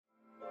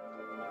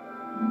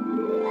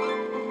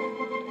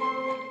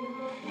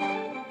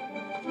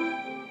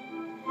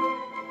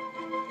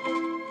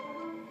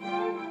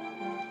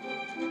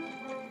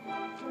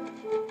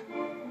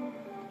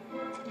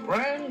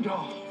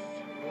Randolph!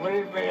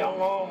 Leave me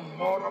alone,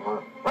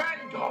 Mortimer!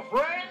 Randolph!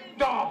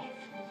 Randolph!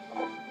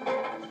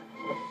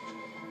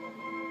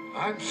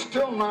 I'm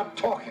still not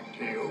talking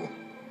to you.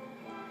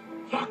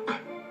 Look.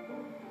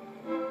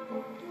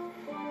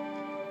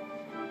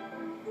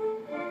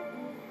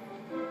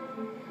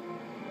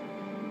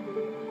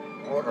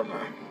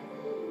 Mortimer,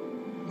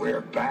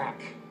 we're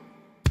back.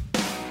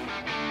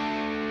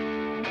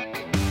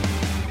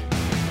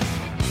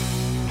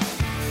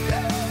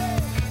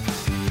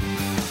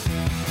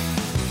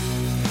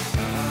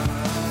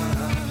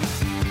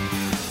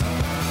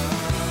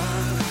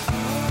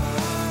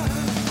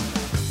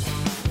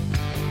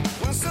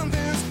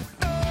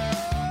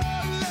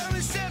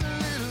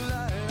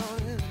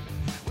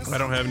 I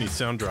don't have any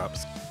sound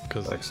drops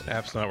because the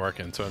app's not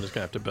working, so I'm just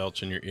gonna have to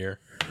belch in your ear.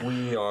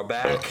 We are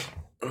back.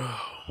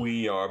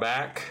 We are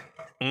back.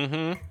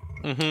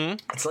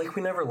 It's like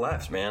we never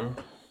left, man.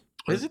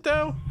 Is it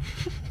though?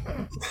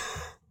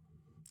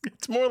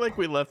 It's more like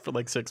we left for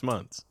like 6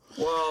 months.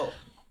 Well,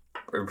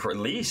 or at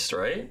least,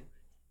 right?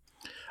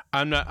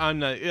 I'm not.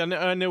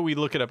 I know we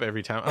look it up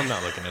every time. I'm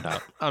not looking it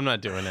up. I'm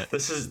not doing it.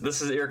 This is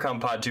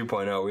Earcom Pod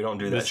 2.0. We don't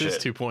do that shit.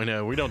 This is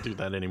 2.0. We don't do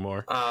that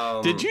anymore.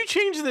 Did you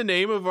change the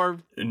name of our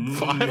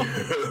file?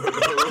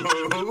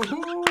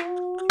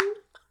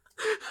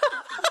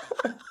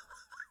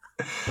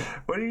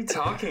 What are you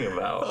talking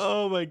about?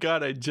 Oh my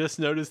god! I just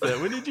noticed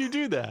that. When did you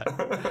do that?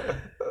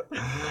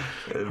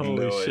 I have Holy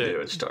no shit! idea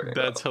what you're talking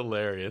That's about.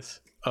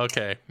 hilarious.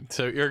 Okay,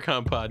 so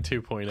Earcom Pod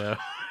 2.0.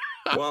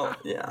 Well,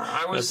 yeah,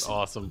 I was. That's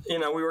awesome. You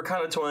know, we were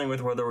kind of toying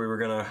with whether we were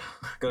gonna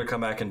come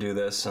back and do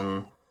this,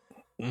 and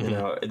you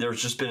know, there's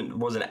just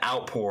was an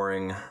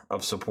outpouring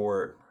of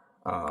support.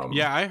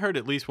 Yeah, I heard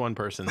at least one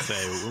person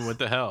say, "What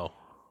the hell?"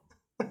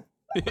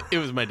 It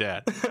was my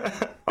dad.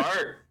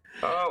 Art.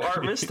 Oh,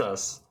 Art missed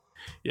us.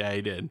 Yeah,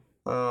 he did.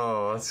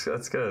 Oh,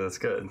 that's good. That's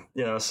good.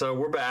 You know, so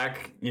we're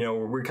back. You know,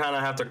 we kind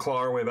of have to claw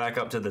our way back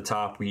up to the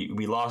top. We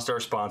lost our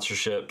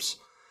sponsorships.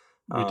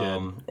 We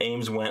did.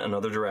 Ames went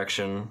another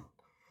direction.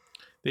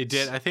 They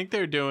did. I think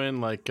they're doing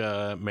like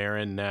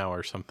Marin now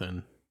or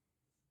something.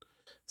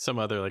 Some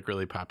other like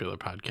really popular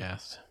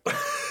podcast.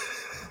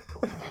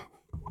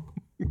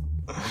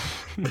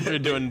 They're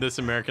doing This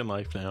American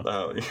Life now.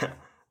 Oh yeah,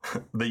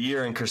 The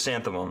Year in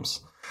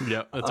Chrysanthemums.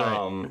 Yep, that's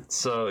right.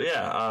 So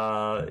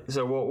yeah,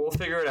 so we'll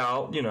figure it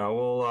out. You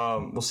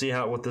know, we'll see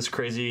what this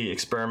crazy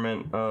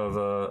experiment of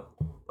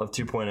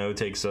 2.0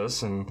 takes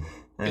us, and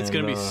it's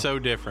gonna be so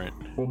different.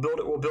 We'll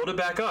build it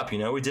back up. You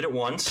know, we did it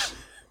once.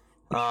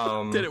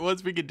 Did it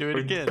once, we could do it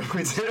again.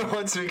 We did it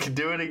once, we could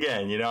do it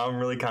again. You know, I'm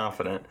really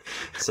confident.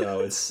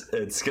 So it's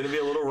going to be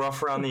a little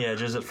rough around the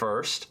edges at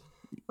first,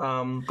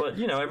 but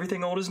you know,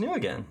 everything old is new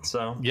again.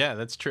 So yeah,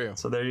 that's true.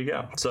 So there you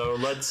go. So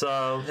let's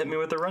hit me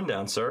with the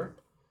rundown, sir.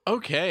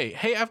 Okay.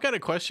 Hey, I've got a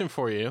question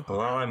for you. Well,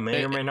 I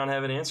may or may not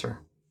have an answer.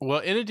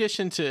 Well, in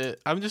addition to,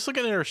 I'm just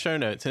looking at our show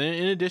notes, and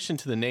in addition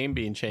to the name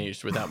being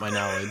changed without my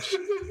knowledge.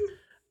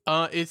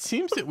 It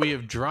seems that we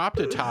have dropped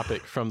a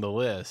topic from the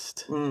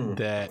list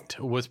that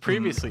was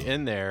previously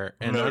in there,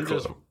 and no I'm clue.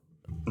 just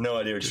no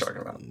idea what you're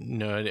talking about.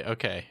 No idea.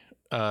 Okay,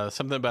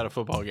 something about a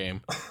football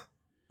game,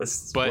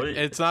 but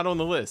it's not on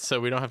the list,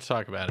 so we don't have to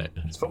talk about it.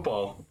 It's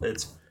football.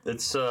 It's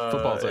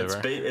football's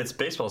over. It's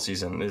baseball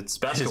season. It's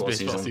basketball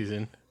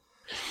season.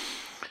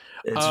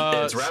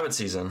 It's rabbit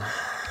season.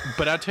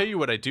 But I'll tell you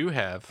what I do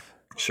have.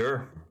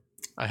 Sure.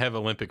 I have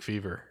Olympic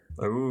fever.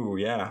 Oh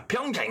yeah,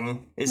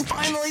 Pyeongchang is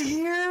finally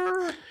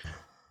here.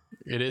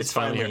 It's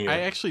finally here.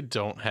 I actually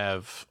don't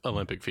have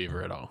Olympic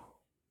fever at all.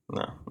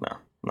 No,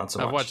 not so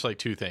much. I've watched like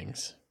 2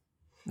 things.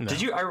 No.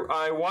 Did you?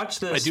 I watched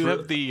this. I do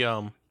have the.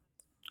 Go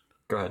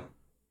ahead.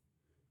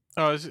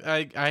 Oh,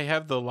 I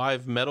have the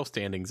live medal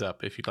standings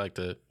up. If you'd like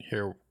to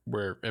hear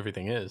where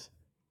everything is.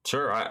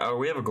 Sure.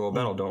 We have a gold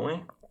medal, don't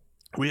we?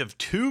 We have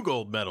 2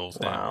 gold medals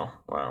now.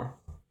 Wow.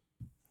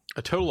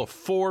 A total of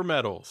 4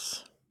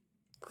 medals.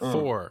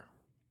 4.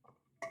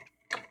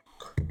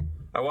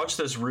 I watched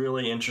this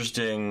really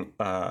interesting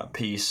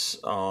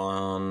piece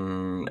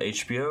on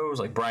HBO. It was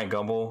like Brian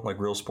Gumbel, like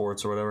Real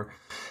Sports or whatever.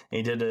 And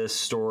he did a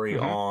story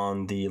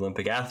on the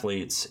Olympic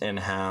athletes and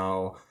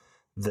how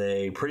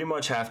they pretty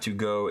much have to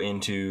go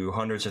into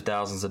hundreds of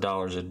thousands of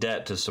dollars of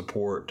debt to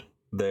support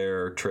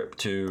their trip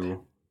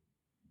to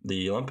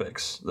the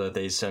Olympics. That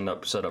they set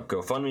up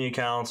GoFundMe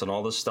accounts and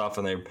all this stuff,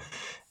 and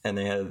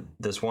they had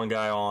this one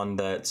guy on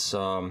that's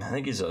I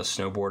think he's a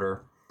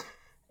snowboarder.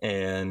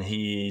 And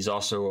he's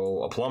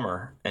also a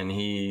plumber, and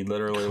he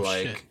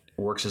literally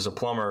works as a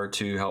plumber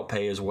to help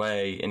pay his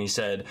way. And he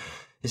says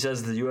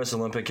the U.S.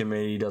 Olympic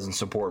Committee doesn't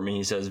support me.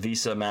 He says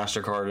Visa,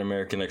 MasterCard, and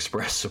American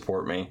Express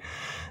support me,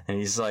 and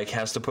he's like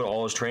has to put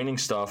all his training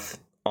stuff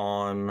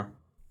on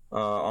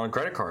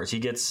credit cards. He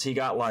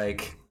got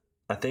like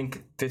I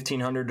think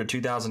 $1,500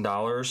 to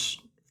 $2,000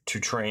 to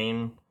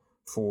train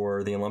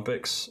for the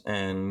Olympics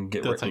and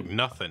get that's like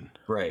nothing,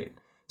 right.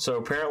 So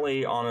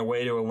apparently on a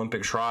way to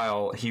Olympic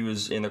trial, he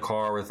was in the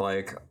car with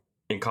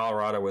in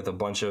Colorado with a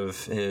bunch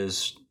of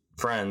his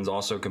friends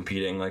also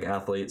competing, like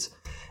athletes.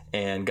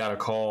 and got a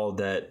call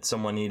that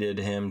someone needed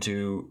him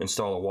to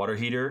install a water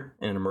heater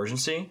in an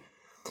emergency.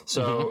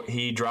 So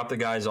he dropped the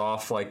guys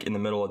off like in the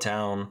middle of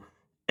town,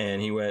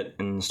 and he went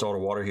and installed a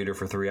water heater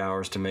for 3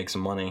 hours to make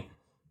some money,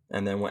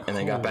 and then went and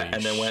then got back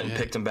and then went and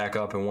picked him back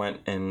up and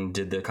went and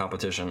did the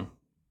competition.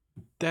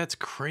 That's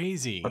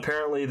crazy.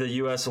 Apparently, the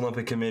U.S.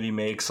 Olympic Committee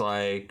makes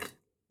like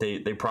they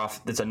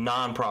profit. It's a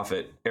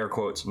non-profit, air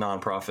quotes,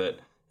 non-profit,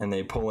 and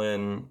they pull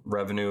in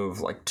revenue of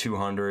like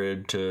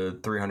 $200 to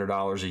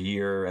 $300 a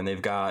year, and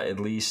they've got at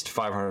least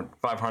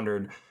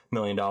 $500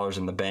 million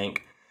in the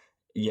bank.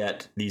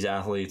 Yet these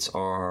athletes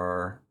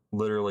are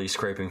literally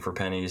scraping for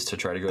pennies to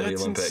try to go to the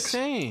Olympics. That's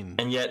insane.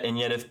 And yet,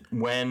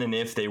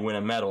 if they win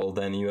a medal,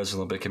 then the U.S.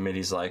 Olympic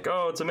Committee's like,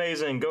 oh, it's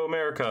amazing, go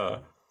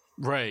America.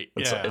 Right.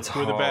 It's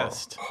we're the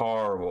best.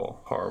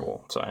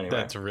 Horrible. So anyway,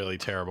 that's really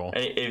terrible.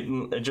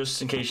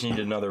 Just in case you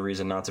needed another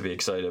reason not to be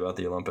excited about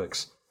the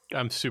Olympics.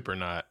 I'm super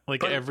not.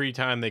 Like, every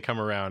time they come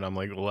around, I'm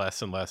like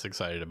less and less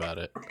excited about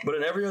it. But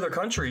in every other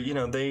country,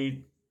 they,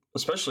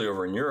 especially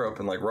over in Europe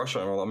and like Russia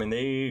and all, I mean,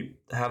 they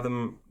have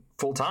them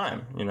full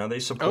time. They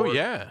support. Oh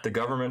yeah. The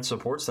government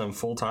supports them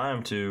full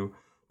time to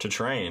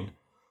train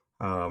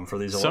for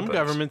these Olympics. Some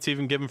governments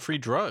even give them free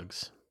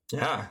drugs.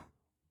 Yeah.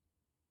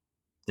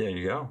 There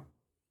you go.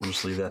 We'll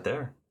just leave that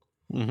there.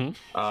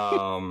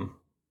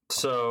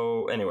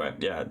 So anyway,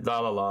 yeah,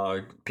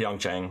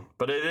 Pyeongchang.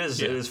 But it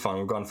is fun.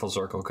 We've gone full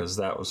circle because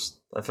that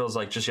feels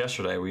like just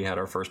yesterday we had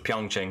our first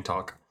Pyeongchang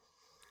talk.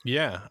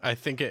 Yeah, I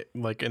think it,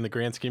 like, in the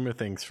grand scheme of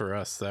things for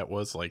us, that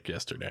was like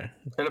yesterday.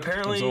 And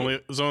apparently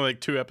it was only like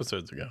 2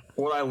 episodes ago.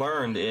 What I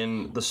learned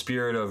in the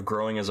spirit of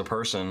growing as a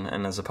person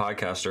and as a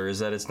podcaster is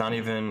that it's not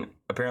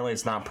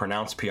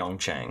pronounced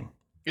Pyeongchang.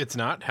 It's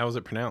not? How is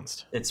it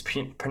pronounced? It's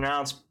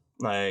pronounced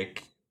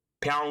like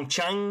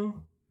Pyeongchang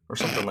or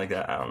something like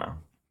that. I don't know.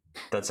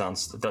 That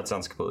sounds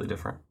completely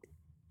different.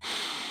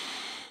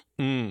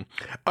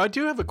 I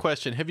do have a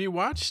question. Have you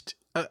watched?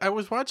 I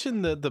was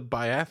watching the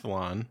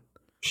biathlon.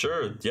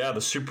 Sure. Yeah,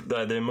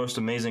 the most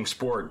amazing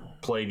sport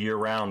played year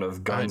round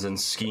of guns and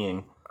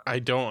skiing. I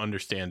don't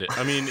understand it.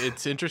 I mean,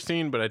 it's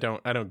interesting, but I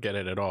don't get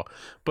it at all.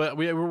 But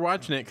we were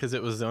watching it because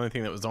it was the only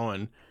thing that was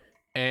on,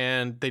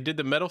 and they did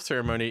the medal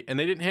ceremony, and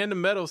they didn't hand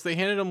them medals. They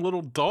handed them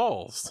little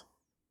dolls.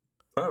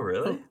 Oh,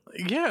 really?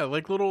 Yeah,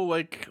 like little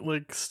like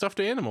stuffed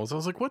animals. I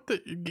was like, "What the?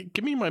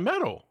 Give me my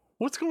medal!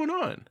 What's going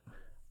on?"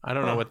 I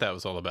don't know what that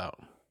was all about.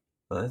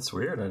 That's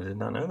weird. I did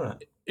not know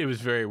that. It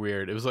was very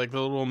weird. It was like the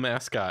little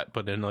mascot,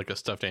 but in like a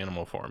stuffed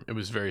animal form. It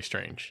was very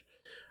strange.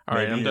 All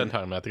right, I'm done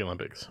talking about the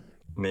Olympics.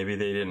 Maybe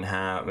they didn't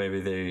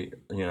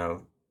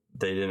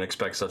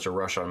expect such a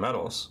rush on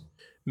medals.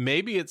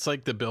 Maybe it's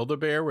like the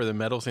Build-A-Bear where the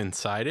medal's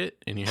inside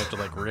it and you have to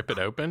like rip it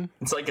open.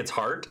 It's like its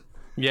heart?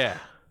 Yeah.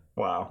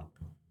 Wow.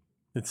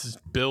 It's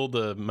Build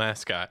a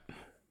mascot.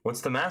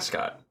 What's the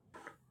mascot?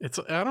 It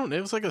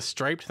was like a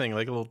striped thing,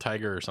 like a little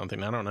tiger or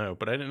something. I don't know,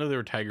 but I didn't know there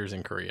were tigers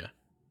in Korea.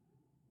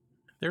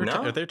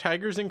 Are there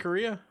tigers in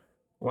Korea?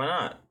 Why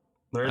not?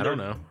 I don't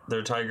know. There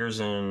are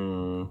tigers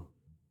in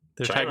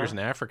China. Tigers in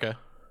Africa.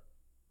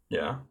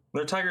 Yeah.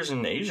 There are tigers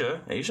in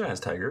Asia. Asia has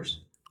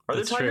tigers. Are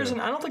there tigers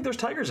I don't think there's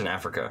tigers in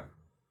Africa.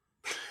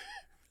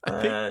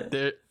 I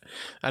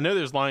know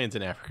there's lions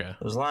in Africa.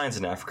 There's lions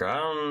in Africa. I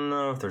don't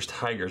know if there's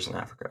tigers in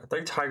Africa. I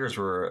think tigers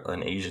were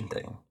an Asian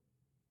thing.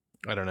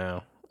 I don't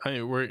know.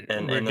 We're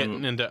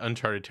getting into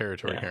uncharted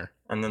territory here.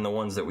 And then the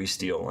ones that we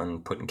steal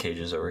and put in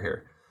cages over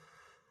here.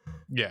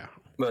 Yeah.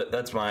 But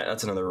that's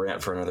another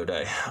rant for another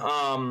day.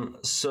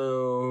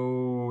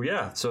 So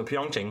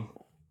Pyeongchang.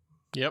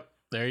 Yep.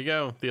 There you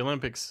go. The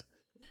Olympics.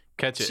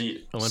 Catch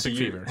it. Olympic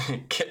fever.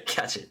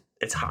 Catch it.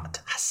 It's hot.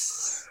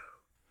 Yes.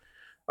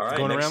 All right. It's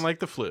going around like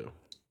the flu.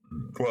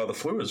 Well, the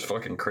flu is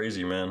fucking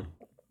crazy, man.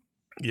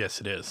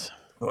 Yes, it is.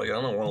 Like,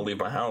 I don't want to leave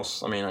my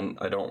house. I mean,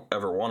 I don't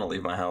ever want to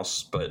leave my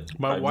house, but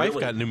my wife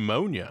got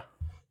pneumonia.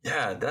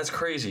 Yeah, that's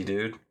crazy,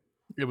 dude.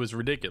 It was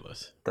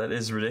ridiculous. That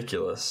is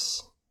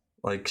ridiculous.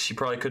 Like, she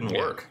probably couldn't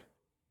work.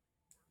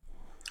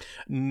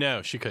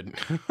 No, she couldn't.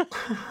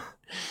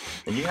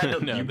 And you had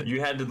to you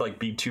had to like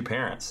be 2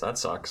 parents. That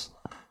sucks.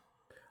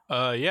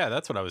 Yeah,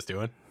 that's what I was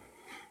doing.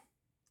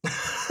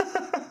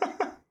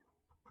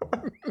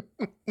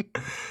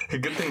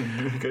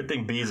 Good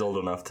thing B's old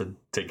enough to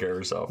take care of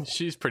herself.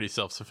 She's pretty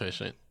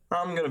self-sufficient.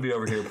 I'm gonna be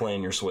over here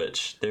playing your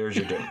Switch. There's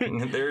your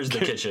dinner. There's the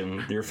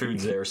kitchen. Your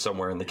food's there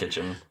somewhere in the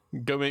kitchen.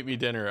 Go make me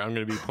dinner. I'm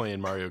gonna be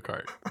playing Mario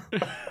Kart.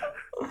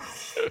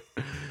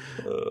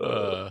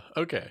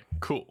 Okay,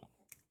 cool.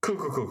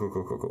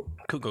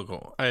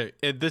 Cool.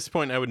 At this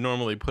point, I would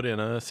normally put in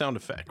a sound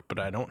effect, but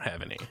I don't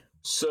have any.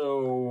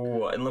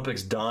 So,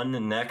 Olympics done.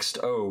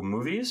 Next,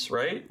 movies,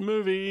 right?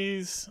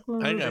 Movies.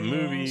 I got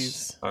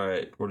movies. All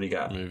right, what do you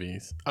got?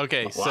 Movies.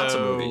 Okay, lots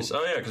of movies.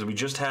 Oh yeah, because we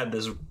just had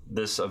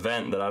this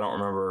event that I don't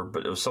remember,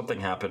 but it was something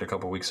happened a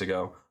couple weeks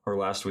ago or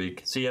last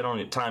week. See, I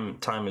don't.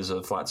 Time is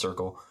a flat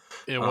circle.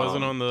 It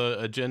wasn't on the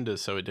agenda,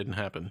 so it didn't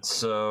happen.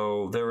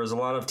 So there was a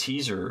lot of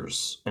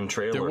teasers and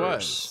trailers. There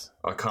was.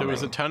 Coming. There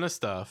was a ton of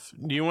stuff.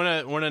 Do you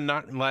want to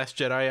knock Last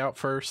Jedi out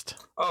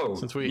first? Oh,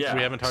 since we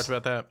haven't talked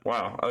about that.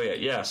 Wow. Oh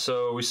yeah.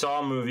 So we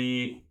saw a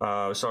movie.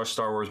 We saw a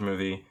Star Wars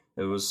movie.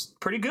 It was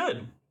pretty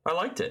good. I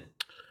liked it.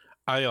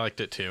 I liked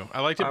it too.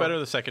 I liked it better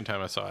the second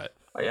time I saw it.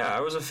 Yeah,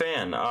 I was a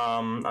fan.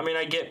 I mean,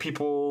 I get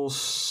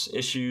people's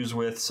issues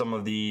with some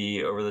of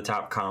the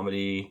over-the-top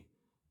comedy,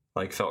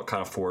 like felt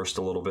kind of forced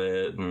a little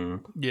bit,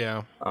 and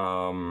yeah.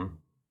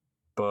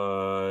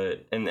 But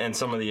and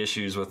some of the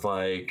issues with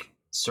like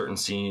certain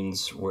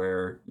scenes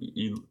where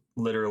you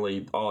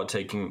literally all it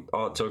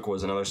took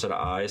was another set of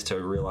eyes to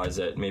realize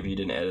that maybe you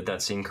didn't edit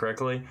that scene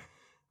correctly.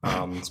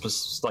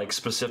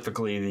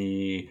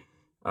 Specifically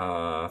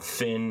the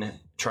Finn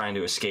trying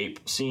to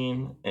escape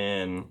scene,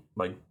 and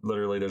like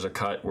literally there's a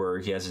cut where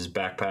he has his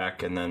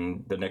backpack, and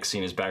then the next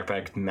scene his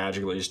backpack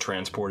magically is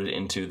transported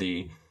into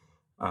the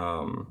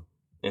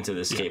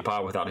escape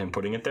pod without him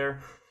putting it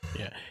there.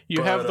 Yeah,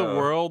 you have the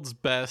world's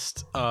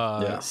best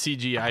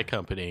CGI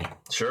company.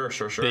 Sure.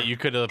 That you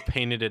could have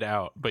painted it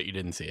out, but you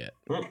didn't see it.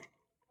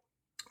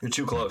 You're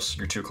too close.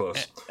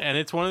 And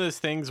it's one of those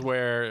things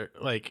where,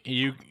 like,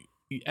 you,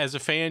 as a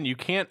fan, you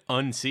can't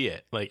unsee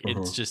it. Like,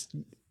 it's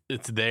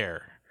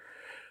there.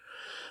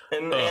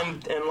 And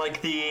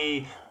like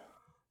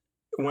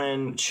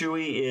when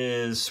Chewie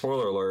is,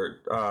 spoiler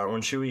alert,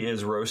 when Chewie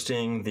is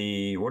roasting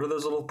what are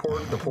those little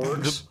the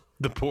porgs?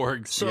 The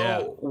porgs.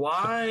 So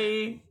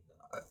why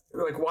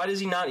does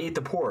he not eat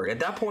the porg? At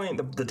that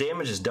point, the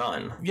damage is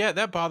done. Yeah,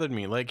 that bothered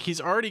me. Like, he's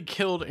already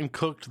killed and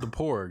cooked the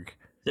porg.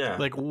 Yeah.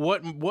 Like,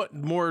 what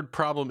more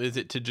problem is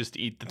it to just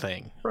eat the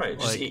thing? Right.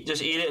 Just eat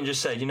it and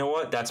just say, you know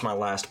what? That's my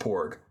last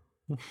porg.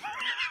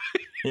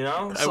 You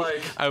know?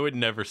 I would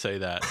never say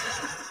that.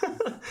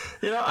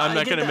 I'm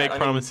not going to make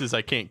promises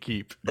I can't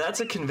keep. That's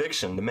a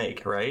conviction to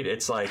make, right?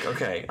 It's like,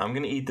 okay, I'm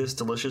going to eat this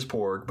delicious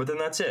pork, but then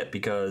that's it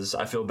because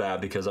I feel bad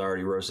because I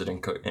already roasted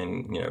and cooked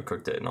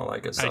it and all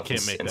that good stuff. I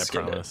can't make that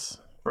promise.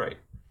 Right.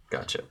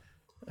 Gotcha.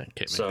 I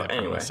can't make that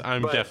promise.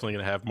 I'm definitely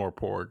going to have more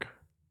porg.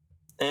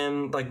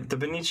 And like the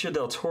Benicio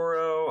del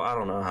Toro, I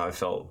don't know how I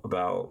felt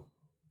about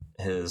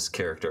his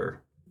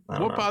character.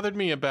 What bothered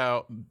me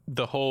about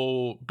the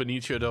whole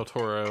Benicio del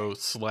Toro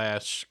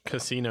 /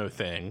 casino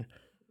thing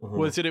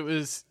was that it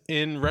was,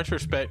 in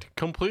retrospect,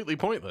 completely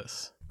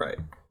pointless. Right.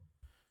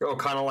 Oh,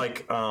 kind of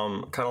like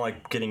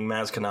getting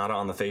Maz Kanata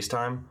on the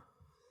FaceTime.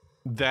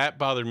 That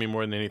bothered me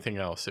more than anything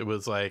else. It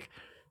was like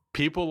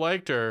people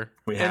liked her,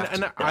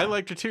 I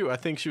liked her too. I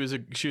think she was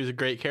a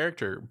great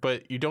character,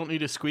 but you don't need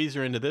to squeeze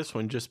her into this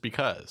one just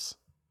because.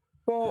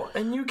 Well,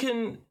 and you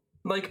can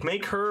like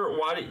make her.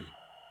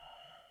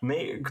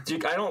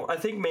 I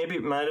think maybe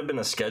it might have been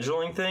a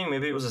scheduling thing.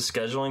 Maybe it was a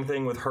scheduling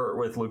thing with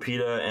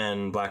Lupita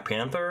and Black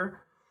Panther.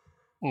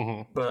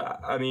 Mm-hmm. But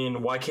I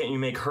mean, why can't you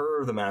make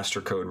her the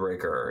master code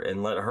breaker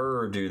and let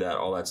her do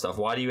all that stuff?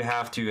 Why do you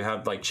have to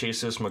have like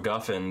chase this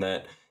MacGuffin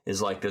that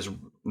is like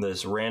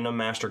this random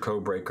master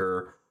code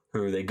breaker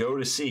who they go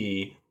to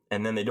see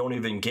and then they don't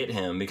even get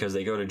him because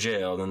they go to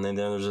jail? And then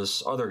there's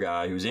this other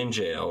guy who's in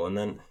jail, and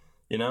then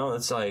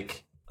it's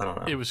like, I don't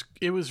know.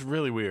 It was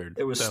really weird.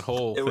 It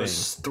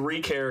was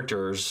 3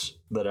 characters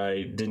that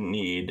I didn't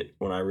need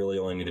when I really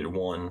only needed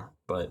 1.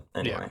 But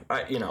anyway,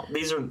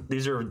 these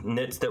are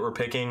nits that we're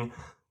picking.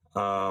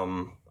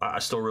 I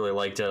still really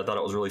liked it. I thought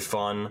it was really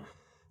fun.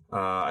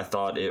 I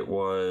thought it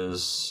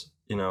was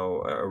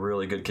a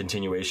really good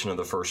continuation of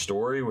the first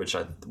story, which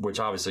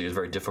obviously is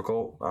very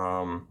difficult.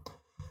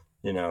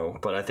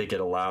 But I think it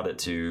allowed it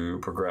to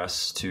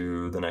progress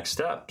to the next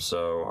step.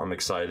 So I'm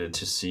excited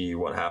to see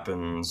what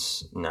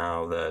happens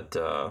now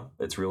that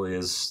it's really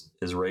is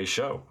Rey's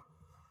show.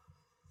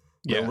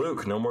 No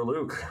Luke, no more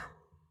Luke.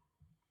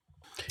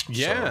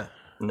 Yeah. So,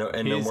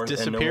 He's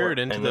disappeared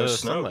into the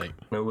sunlight.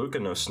 No Luke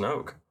and no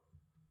Snoke.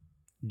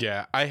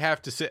 Yeah, I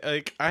have to say,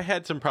 like, I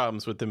had some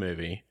problems with the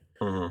movie.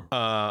 Mm-hmm.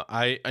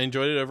 I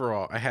enjoyed it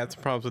overall. I had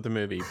some problems with the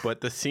movie, but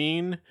the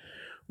scene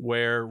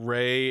where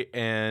Rey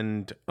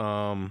and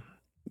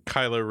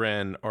Kylo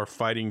Ren are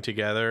fighting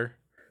together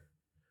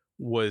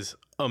was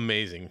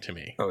amazing to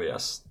me. Oh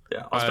yes,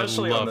 yeah.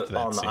 Especially on the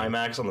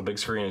IMAX on the big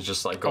screen is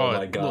just like, oh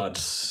my god,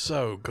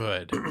 so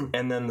good.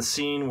 And then the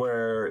scene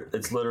where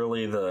it's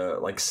literally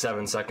the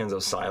 7 seconds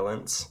of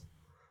silence.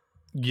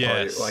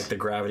 Yes, like the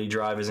gravity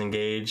drive is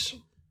engaged.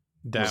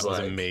 That was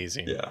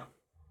amazing. Yeah.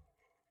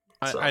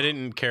 I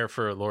didn't care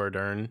for Laura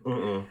Dern,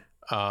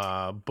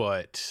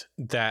 but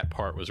that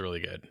part was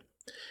really good.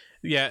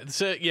 Yeah,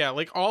 so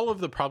like all of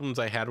the problems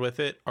I had with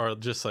it are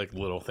just like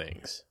little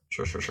things.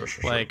 Sure.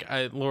 Like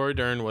Laura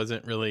Dern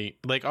wasn't really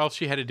like, all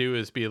she had to do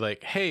is be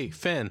like, "Hey,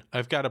 Finn,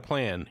 I've got a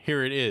plan.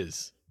 Here it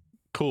is.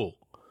 Cool.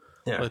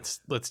 Yeah,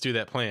 let's do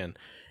that plan."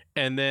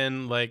 And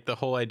then like the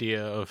whole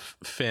idea of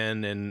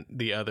Finn and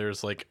the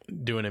others like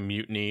doing a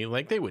mutiny,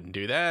 like they wouldn't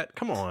do that.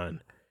 Come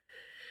on.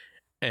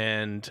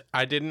 And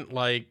I didn't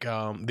like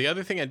the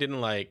other thing I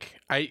didn't like.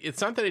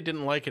 It's not that I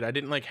didn't like it. I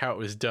didn't like how it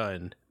was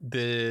done.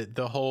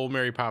 The whole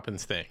Mary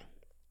Poppins thing.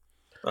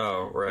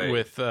 Oh, right.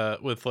 with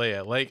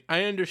Leia. Like,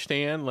 I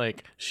understand,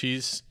 like,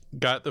 she's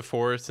got the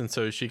Force and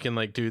so she can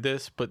like do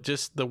this, but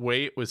just the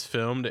way it was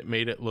filmed, it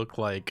made it look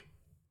like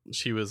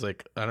she was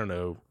like, I don't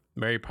know,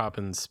 Mary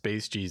Poppins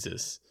Space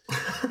Jesus.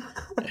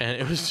 And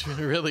it was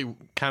really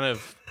kind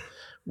of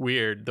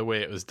weird the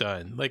way it was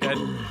done. Like,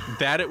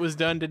 that it was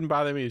done didn't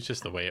bother me. It's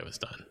just the way it was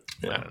done.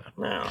 Yeah. I don't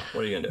know. No,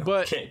 what are you gonna do?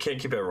 But can't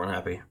keep everyone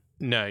happy.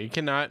 No, you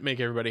cannot make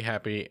everybody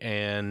happy.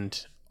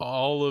 And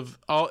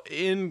while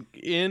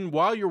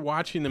you're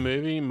watching the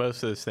movie,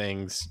 most of those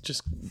things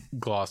just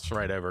gloss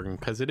right over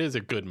because it is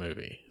a good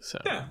movie. So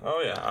yeah,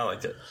 I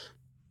liked it.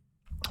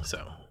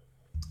 So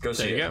go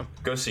see there you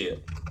it. Go see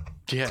it.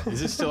 Yeah,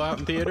 is it still out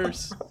in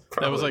theaters?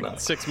 That was like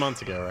not. 6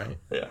 months ago, right?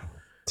 Yeah,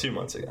 2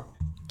 months ago.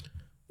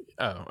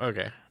 Oh,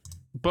 okay.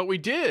 But we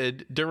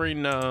did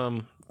during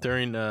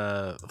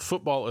a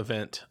football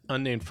event,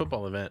 unnamed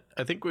football event.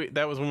 I think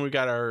that was when we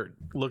got our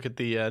look at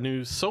the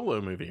new Solo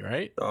movie,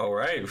 right? All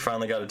right, we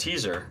finally got a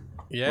teaser.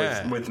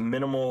 Yeah, with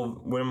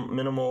minimal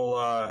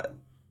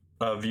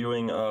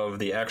viewing of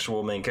the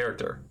actual main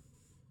character.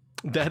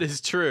 That is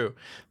true.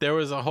 There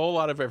was a whole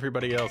lot of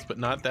everybody else, but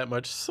not that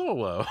much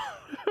Solo.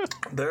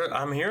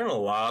 I'm hearing a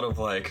lot of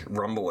like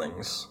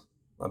rumblings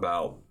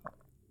about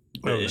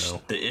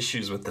the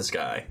issues with this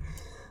guy,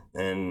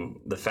 and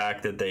the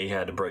fact that they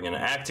had to bring in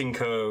an acting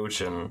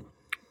coach, and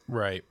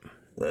right.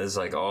 It's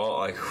like all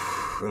like,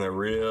 and they're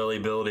really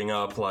building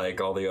up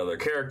like all the other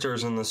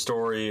characters in the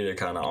story to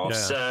kind of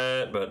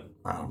offset, but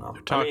I don't know.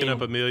 Talking up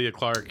Emilia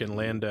Clarke and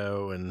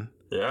Lando and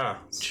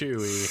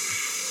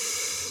Chewie.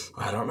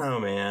 I don't know,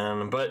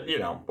 man, but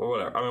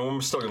whatever. I mean,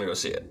 we're still gonna go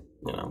see it.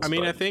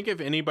 I think if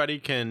anybody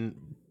can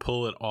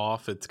pull it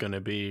off, it's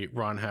gonna be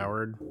Ron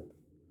Howard.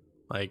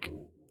 Like,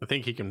 I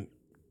think he can.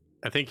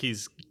 I think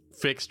he's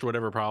fixed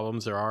whatever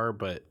problems there are,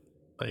 but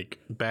like,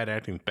 bad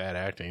acting's bad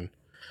acting.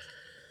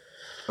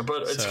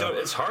 But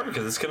it's hard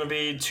because it's gonna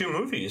be 2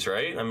 movies,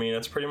 right? I mean,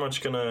 it's pretty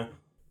much gonna.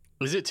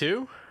 Is it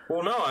 2?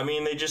 Well, no. I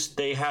mean,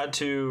 they had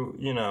to,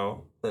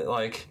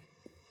 like.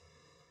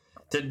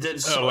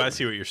 I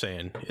see what you're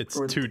saying. It's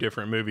 2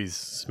 different movies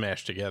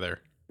smashed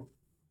together.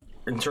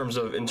 In terms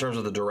of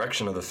the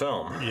direction of the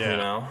film,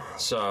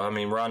 So I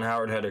mean, Ron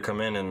Howard had to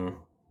come in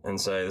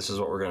and say, "This is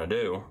what we're gonna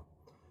do."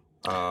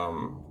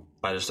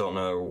 I just don't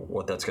know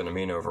what that's gonna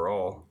mean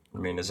overall. I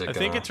mean, I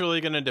think it's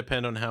really gonna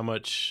depend on how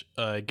much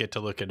I get to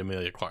look at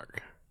Emilia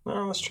Clarke.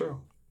 No, that's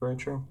true. Very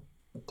true.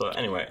 But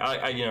anyway,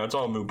 I it's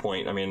all a moot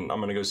point. I mean, I'm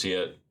gonna go see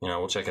it.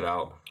 We'll check it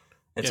out.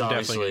 It's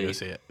obviously definitely gonna go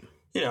see it.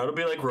 It'll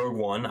be like Rogue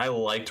One. I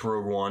liked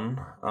Rogue One.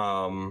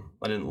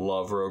 I didn't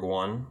love Rogue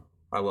One.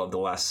 I loved the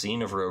last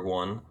scene of Rogue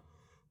One.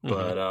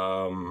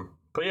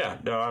 But yeah,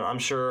 no, I'm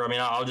sure. I mean,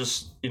 I'll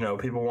just,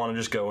 people want to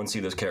just go and see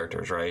those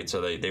characters, right?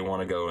 So they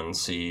want to go and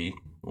see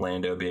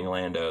Lando being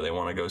Lando. They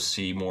want to go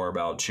see more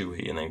about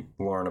Chewie, and they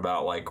learn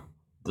about like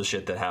the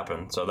shit that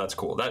happened. So that's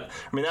cool.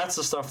 That's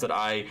the stuff that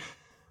I,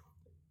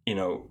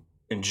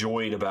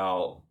 enjoyed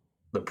about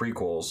the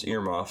prequels,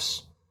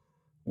 earmuffs,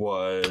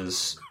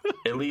 was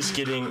at least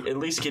getting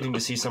to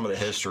see some of the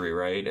history,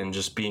 right? And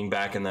just being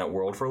back in that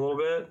world for a little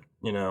bit,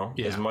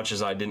 as much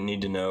as I didn't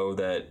need to know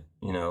that,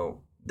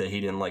 that he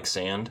didn't like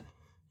sand,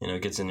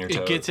 it gets in your toes.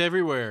 It gets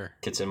everywhere.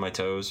 Gets in my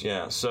toes.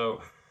 Yeah.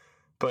 So,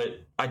 but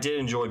I did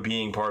enjoy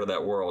being part of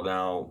that world.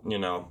 Now,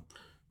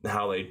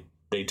 how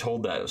they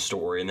told that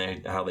story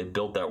and how they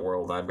built that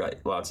world, I've got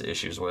lots of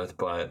issues with,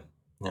 but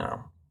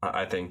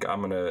I think I'm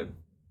going to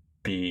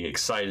be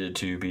excited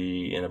to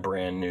be in a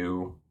brand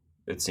new,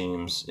 it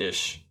seems,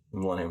 ish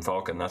Millennium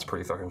Falcon. That's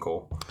pretty fucking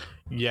cool.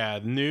 Yeah,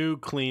 new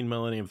clean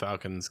Millennium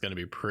Falcon is going to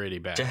be pretty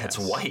bad. Yeah, it's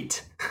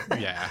white.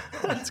 Yeah,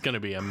 it's going to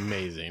be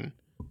amazing.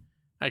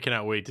 I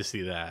cannot wait to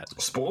see that.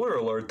 Spoiler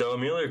alert, though,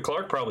 Emilia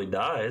Clarke probably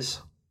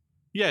dies.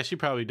 Yeah, she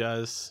probably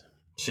does.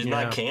 She's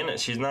not canon.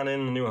 She's not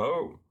in The New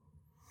Hope.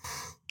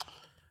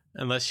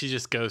 Unless she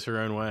just goes her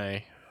own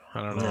way.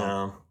 I don't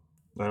know.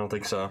 No, I don't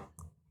think so. I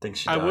think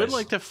she dies. I would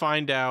like to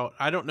find out.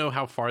 I don't know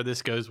how far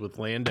this goes with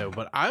Lando,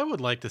 but I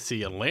would like to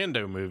see a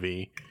Lando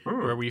movie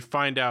where we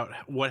find out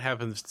what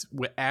happens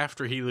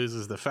after he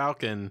loses the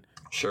Falcon.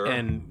 Sure.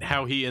 And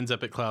how he ends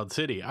up at Cloud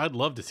City. I'd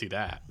love to see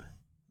that.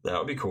 That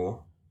would be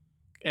cool.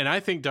 And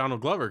I think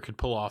Donald Glover could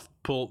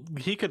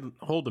he could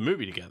hold the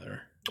movie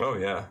together. Oh,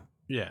 yeah.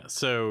 Yeah,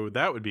 so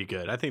that would be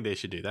good. I think they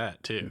should do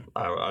that, too.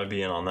 I'd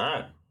be in on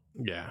that.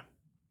 Yeah.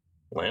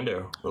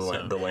 Lando. The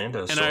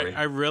Lando story. And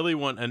I really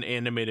want an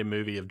animated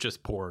movie of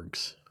just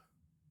porgs.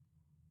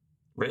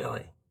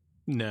 Really?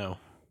 No.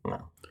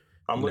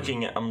 I'm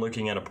looking at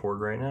a porg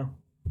right now.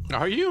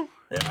 Are you?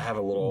 Yeah, I have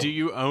a little... Do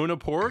you own a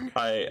porg?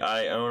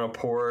 I own a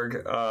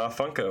porg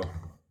Funko.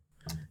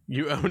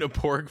 You own a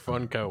porg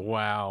Funko.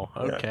 Wow.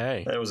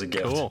 Okay. Yeah, that was a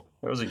gift. Cool.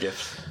 It was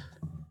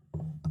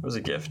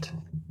a gift.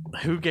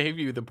 Who gave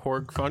you the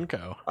porg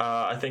Funko?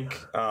 I think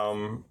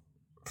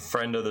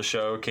friend of the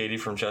show, Katie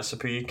from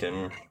Chesapeake,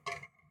 and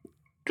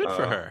good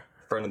for her.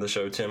 Friend of the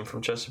show, Tim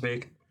from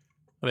Chesapeake.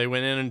 They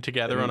went in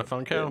together on a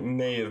Funko? It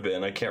may have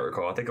been. I can't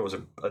recall. I think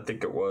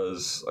it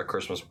was a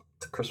Christmas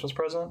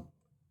present.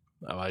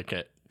 I like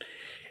it.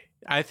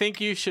 I think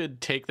you should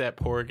take that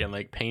pork and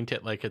like paint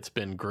it like it's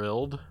been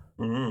grilled,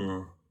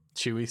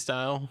 Chewy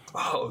style.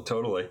 Oh,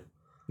 totally.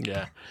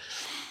 Yeah.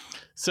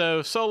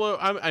 So Solo,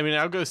 I mean,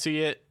 I'll go see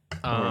it.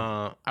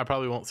 I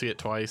probably won't see it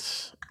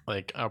twice.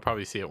 Like, I'll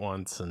probably see it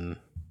once and.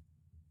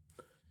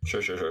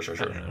 Sure.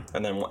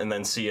 And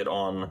then see it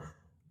on.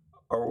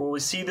 Or will we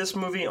see this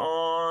movie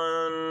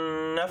on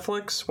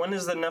Netflix? When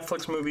does the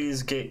Netflix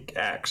movies get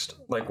axed?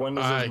 Like, when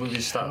does those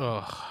movies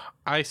stop?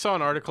 I saw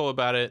an article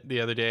about it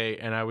the other day,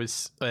 and I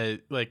was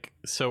like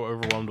so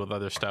overwhelmed with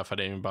other stuff I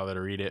didn't even bother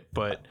to read it.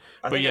 But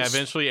yeah,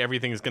 eventually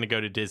everything is going to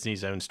go to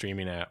Disney's own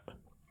streaming app.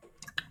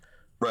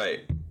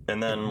 Right,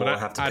 and then we'll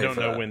have to pay for that. I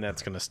don't know when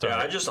that's going to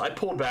start. Yeah, I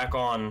pulled back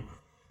on.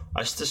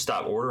 I just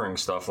stopped ordering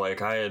stuff.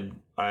 Like I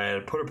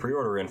had put a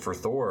pre-order in for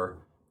Thor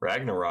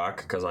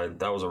Ragnarok because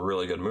that was a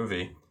really good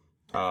movie.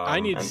 I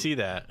need to see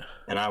that.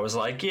 And I was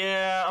like,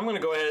 yeah, I'm going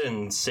to go ahead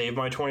and save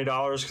my $20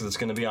 because it's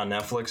going to be on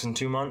Netflix in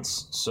 2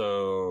 months.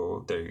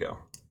 So there you go.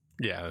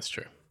 Yeah, that's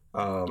true.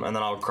 And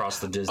then I'll cross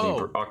the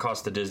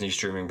Disney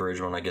streaming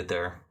bridge when I get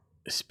there.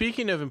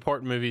 Speaking of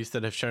important movies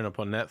that have shown up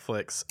on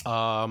Netflix,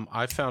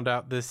 I found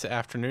out this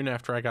afternoon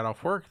after I got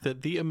off work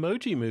that the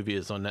Emoji Movie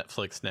is on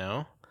Netflix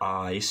now.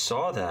 I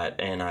saw that,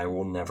 and I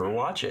will never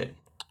watch it.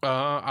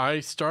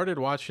 I started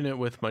watching it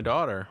with my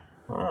daughter.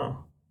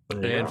 Oh.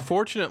 And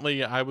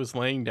fortunately, I was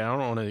laying down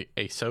on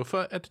a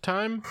sofa at the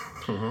time,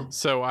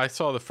 so I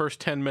saw the first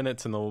 10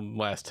 minutes and the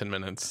last 10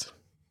 minutes.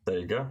 There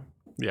you go.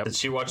 Yep. Did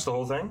she watch the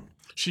whole thing?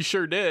 She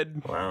sure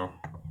did. Wow.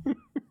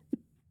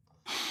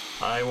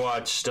 I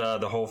watched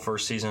the whole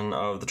first season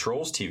of the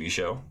Trolls TV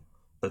show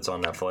that's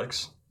on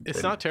Netflix.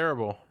 It's not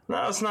terrible.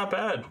 No, it's not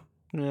bad.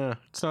 Yeah,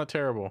 it's not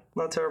terrible.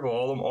 Not terrible.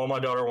 All my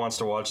daughter wants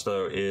to watch,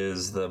 though,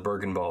 is the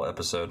Bergen Ball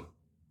episode.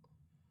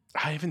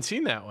 I haven't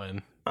seen that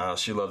one.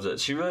 She loves it.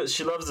 She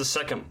loves the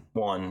second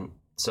one.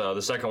 So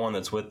the second one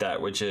that's with that,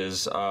 which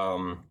is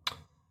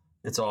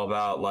it's all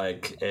about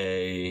like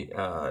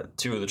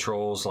two of the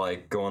trolls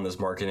like go on this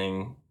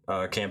marketing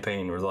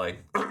campaign where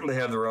like they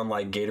have their own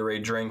like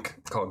Gatorade drink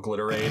called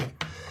Glitterade,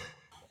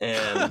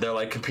 and they're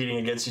like competing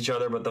against each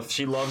other. But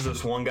she loves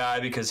this one guy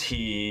because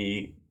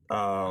he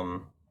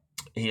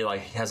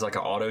like has like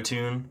an auto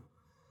tune.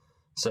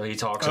 So he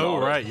talks. He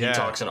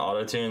talks in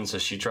auto tune. So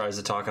she tries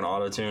to talk in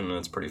auto tune, and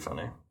it's pretty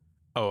funny.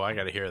 Oh, I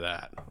got to hear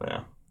that.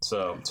 Yeah.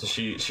 So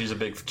she's a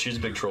big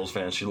Trolls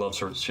fan. She loves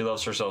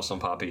herself some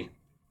Poppy.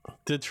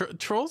 The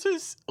Trolls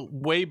is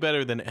way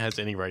better than it has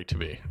any right to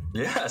be.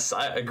 Yes,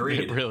 I agree.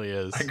 It really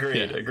is.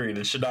 Agreed.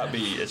 It should not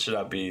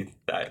be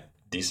that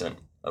decent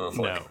of a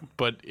flick. No,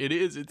 but it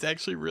is. It's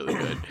actually really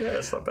good. Yeah,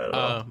 it's not bad at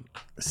all.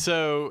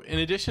 So, in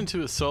addition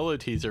to a Solo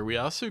teaser, we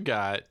also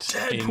got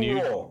Deadpool. A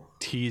new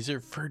teaser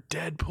for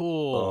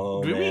Deadpool.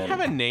 Oh, Do we have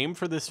a name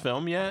for this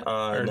film yet?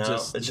 Or no,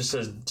 it just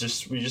says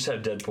we just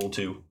have Deadpool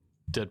 2.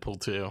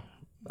 Deadpool 2.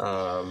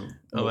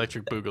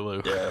 Electric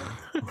Boogaloo.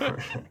 Yeah.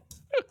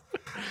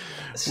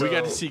 We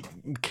got to see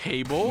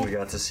Cable. We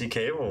got to see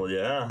Cable,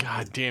 yeah.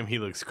 God damn, he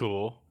looks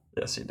cool.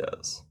 Yes, he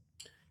does.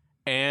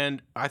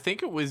 And I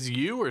think it was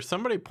you or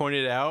somebody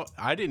pointed out,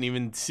 I didn't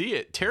even see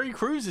it, Terry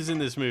Crews is in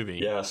this movie.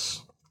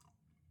 Yes.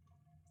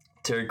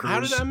 Terry Crews. How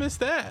did I miss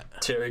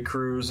that? Terry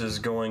Crews is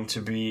going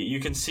to be... You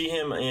can see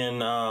him in...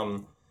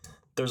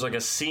 there's like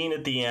a scene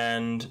at the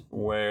end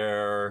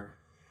where...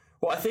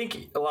 Well, I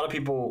think a lot of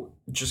people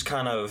just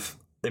kind of...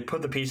 They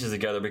put the pieces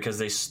together because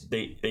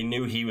they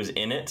knew he was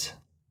in it.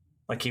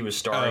 Like he was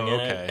starring in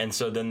it. And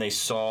so then they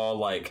saw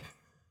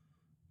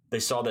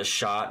this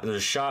shot. There's a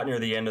shot near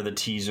the end of the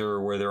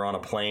teaser where they're on a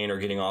plane or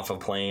getting off a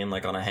plane,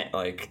 like on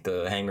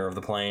the hangar of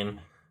the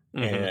plane.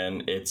 Mm-hmm.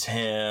 And it's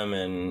him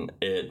and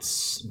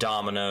it's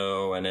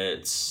Domino and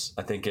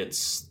I think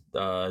it's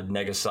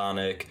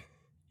Negasonic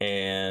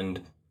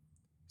and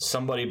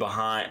somebody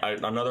behind,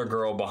 another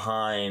girl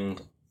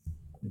behind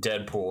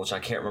Deadpool, which I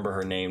can't remember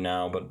her name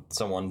now, but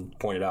someone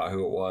pointed out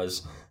who it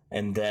was.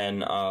 And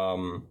then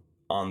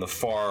on the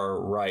far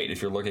right,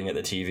 if you're looking at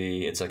the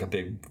TV, it's like a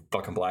big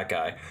fucking black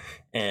guy.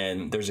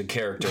 And there's a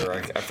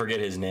character, I forget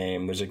his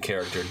name, there's a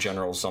character,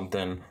 General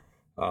something,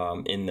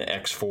 in the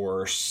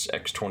X-Force,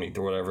 X-20,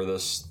 or whatever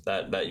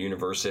that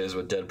universe is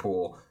with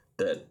Deadpool,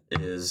 that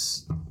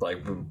is,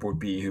 like, would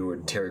be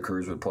who Terry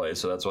Crews would play.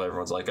 So that's why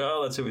everyone's like,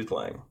 oh, that's who he's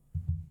playing.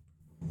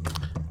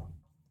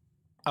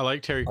 I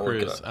like Terry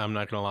Crews, I'm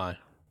not going to lie.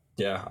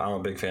 Yeah, I'm a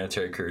big fan of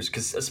Terry Crews,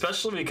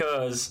 especially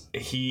because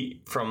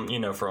he from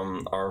one of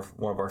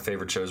our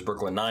favorite shows,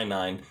 Brooklyn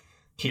Nine-Nine,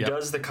 he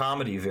does the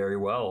comedy very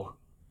well.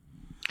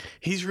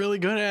 He's really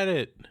good at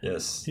it.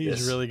 Yes,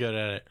 he's really good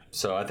at it.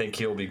 So I think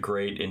he'll be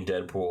great in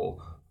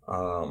Deadpool.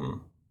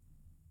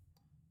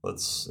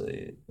 Let's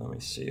see. Let me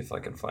see if I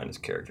can find his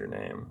character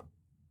name.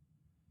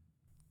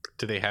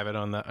 Do they have it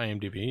on the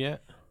IMDb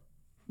yet?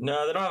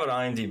 No, they don't have it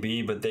on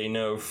IMDb, but they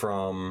know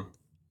from.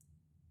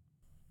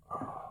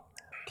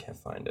 Can't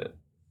find it.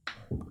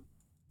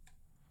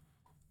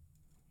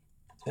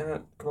 Damn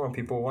it. Come on,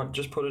 people.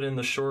 Just put it in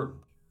the short.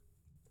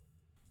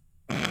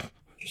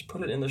 Just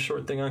put it in the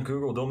short thing on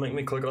Google. Don't make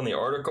me click on the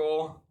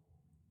article.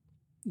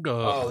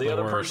 The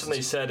other person they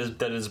said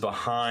is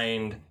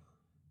behind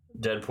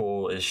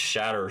Deadpool is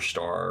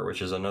Shatterstar,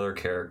 which is another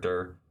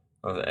character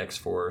of the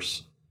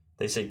X-Force.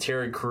 They say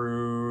Terry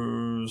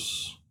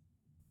Crews.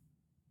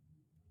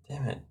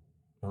 Damn it.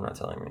 I'm not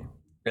telling me.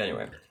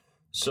 Anyway.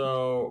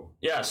 So,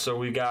 yeah, so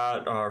we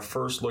got our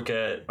first look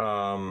at...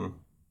 they're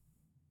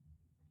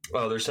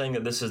saying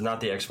that this is not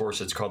the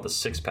X-Force. It's called the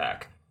Six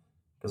Pack.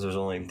 Because there's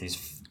only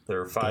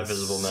there are 5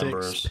 visible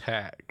members. Six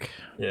Pack.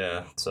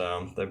 Yeah,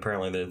 so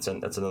apparently it's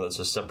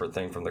a separate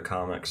thing from the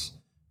comics.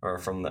 Or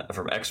from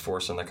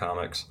X-Force in the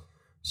comics.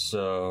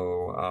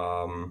 So,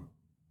 I'm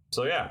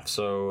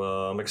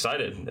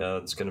excited.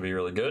 It's going to be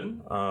really good.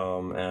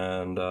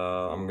 And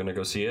I'm going to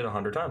go see it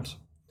 100 times.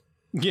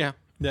 Yeah,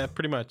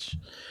 pretty much.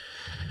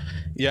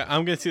 Yeah,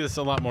 I'm going to see this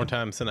a lot more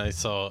times than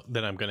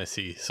I'm going to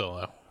see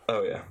Solo.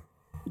 Oh, yeah.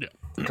 Yeah.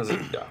 Because,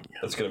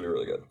 it's going to be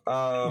really good.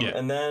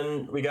 And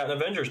then we got an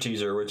Avengers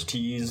teaser, which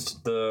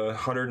teased the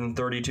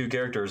 132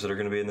 characters that are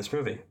going to be in this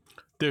movie.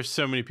 There's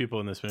so many people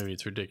in this movie,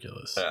 it's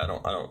ridiculous. I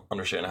don't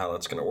understand how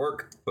that's going to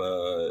work,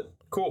 but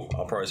cool.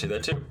 I'll probably see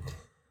that too.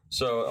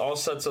 So it all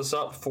sets us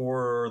up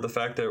for the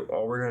fact that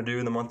all we're going to do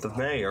in the month of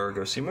May are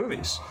go see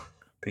movies.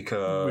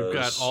 Because we've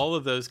got all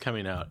of those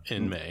coming out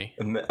in May.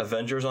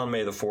 Avengers on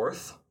May the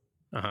 4th.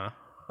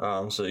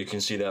 Uh-huh. So you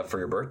can see that for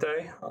your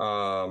birthday.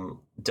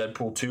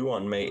 Deadpool 2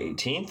 on May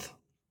 18th.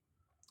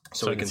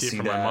 So we can see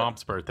for that my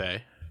mom's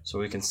birthday. So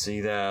we can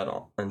see that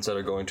instead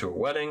of going to a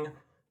wedding.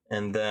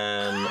 And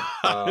then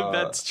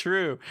that's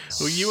true.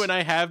 Well, you and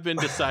I have been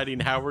deciding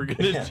how we're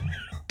going to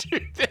do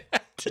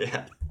that.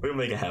 Yeah, we'll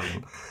make it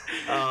happen.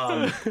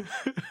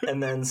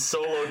 And then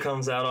Solo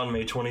comes out on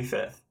May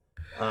 25th.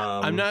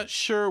 I'm not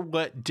sure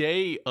what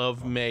day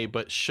of May,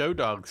 but Show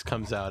Dogs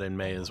comes out in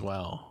May as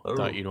well. Oh.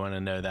 Thought you'd want to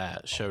know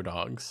that. Show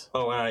Dogs.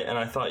 Oh, and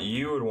I thought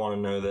you would want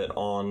to know that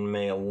on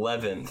May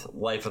 11th,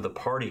 Life of the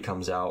Party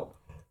comes out,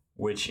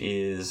 which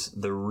is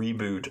the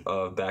reboot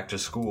of Back to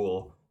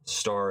School,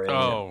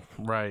 starring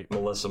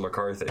Melissa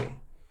McCarthy.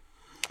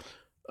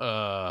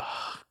 God.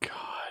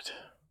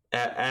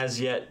 As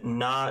yet,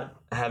 not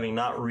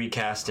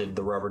recasted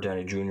the Robert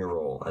Downey Jr.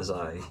 role, as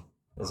I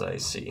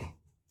see.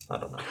 I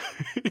don't know.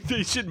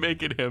 They should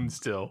make it him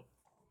still.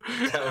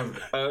 I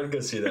would go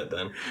see that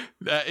then.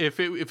 If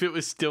it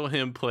was still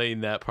him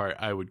playing that part,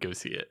 I would go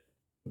see it.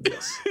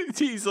 Yes.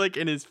 He's like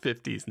in his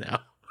 50s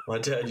now. My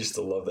dad used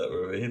to love that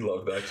movie. He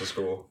loved Back to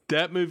School.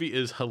 That movie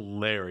is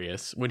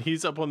hilarious. When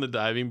he's up on the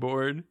diving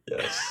board.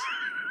 Yes.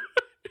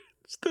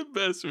 It's the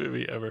best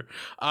movie ever.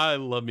 I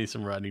love me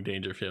some Rodney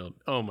Dangerfield.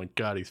 Oh my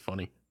God, he's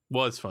funny.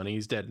 Was funny.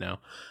 He's dead now.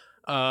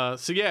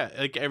 So yeah,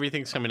 like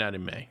everything's coming out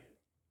in May.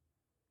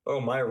 Oh,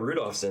 Maya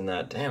Rudolph's in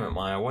that. Damn it,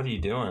 Maya. What are you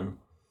doing?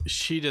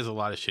 She does a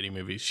lot of shitty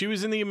movies. She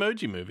was in the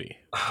Emoji Movie.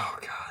 Oh,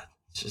 God.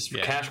 It's just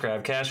cash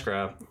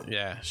grab.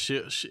 Yeah. She,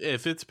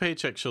 if it's a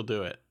paycheck, she'll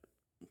do it.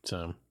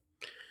 So,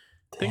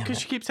 I think because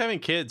she keeps having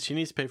kids, she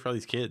needs to pay for all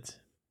these kids.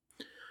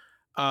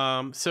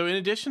 So in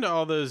addition to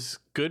all those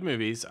good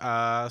movies,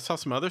 I saw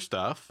some other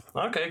stuff.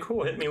 Okay,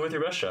 cool. Hit me with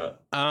your best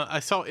shot.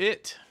 I saw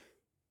It.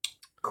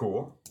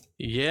 Cool.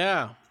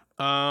 Yeah.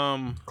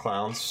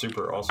 Clowns,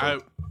 super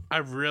awesome. I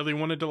really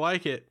wanted to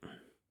like it.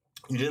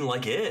 You didn't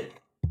like it?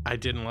 I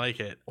didn't like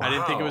it. Wow. I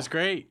didn't think it was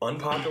great.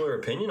 Unpopular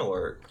opinion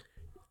alert.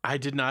 I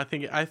did not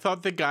think I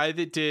thought the guy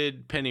that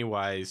did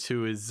Pennywise,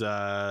 who is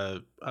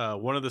one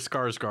of the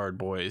Skarsgård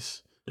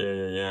boys.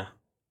 Yeah.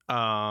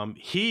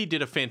 He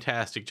did a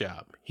fantastic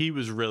job. He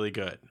was really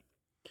good.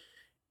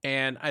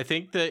 And I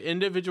think the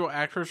individual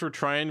actors were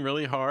trying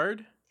really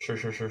hard. Sure.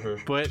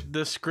 But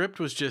the script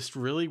was just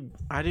really,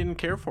 I didn't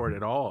care for it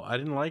at all. I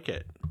didn't like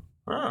it.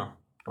 Oh,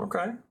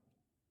 okay.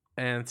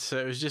 And so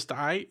it was just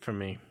aight for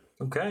me.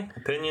 Okay.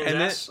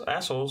 Opinions,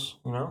 assholes,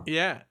 you know?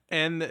 Yeah.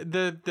 And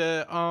the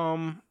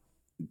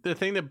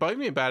thing that bugged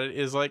me about it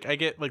is like I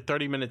get like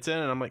 30 minutes in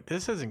and I'm like,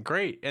 this isn't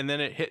great. And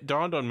then it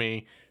dawned on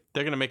me,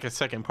 they're going to make a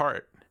second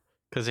part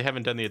because they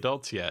haven't done the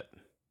adults yet.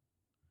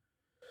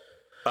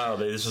 Oh,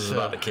 this was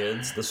about the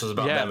kids? This was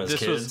about them as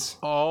kids? This was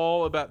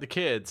all about the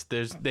kids.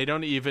 They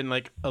don't even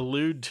like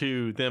allude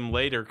to them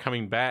later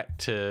coming back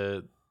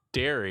to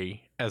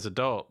Derry as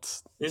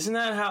adults. Isn't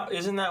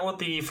that what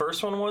the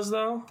first one was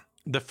though?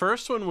 The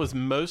first one was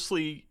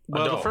mostly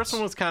adults. The first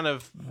one was kind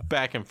of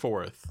back and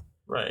forth.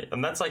 Right.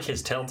 And that's like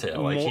his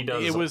telltale. Like he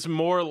does. It was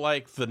more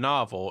like the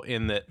novel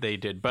in that they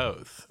did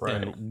both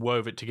and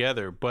wove it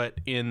together. But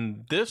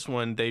in this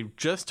one, they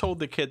just told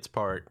the kids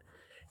part,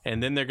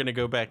 and then they're going to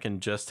go back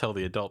and just tell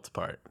the adults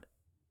part.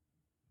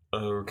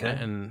 Okay.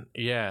 And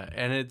yeah,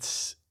 and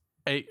it's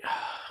I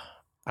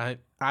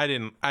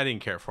didn't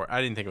care for it.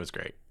 I didn't think it was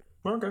great.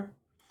 Okay.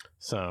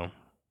 So,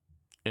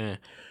 yeah.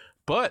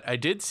 But I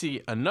did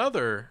see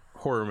another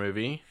horror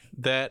movie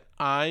that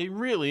I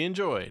really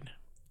enjoyed.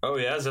 Oh,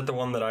 yeah? Is that the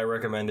one that I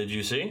recommended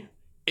you see?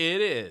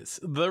 It is.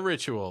 The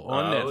Ritual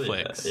on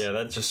Netflix. Yeah,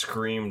 that just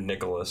screamed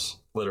Nicholas,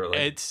 literally.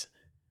 It's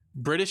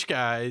British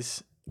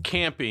guys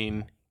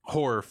camping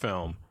horror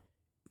film.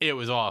 It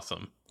was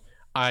awesome.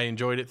 I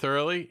enjoyed it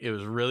thoroughly. It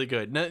was really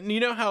good. Now, you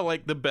know how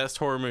like the best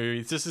horror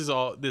movies, this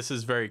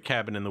is very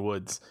Cabin in the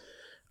Woods.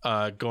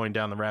 going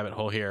down the rabbit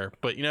hole here,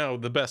 but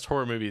the best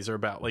horror movies are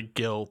about like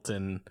guilt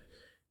and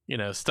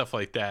stuff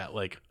like that,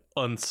 like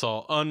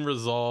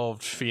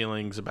unresolved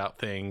feelings about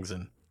things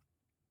and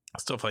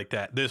stuff like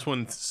that. This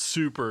one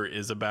super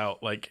is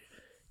about like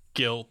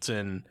guilt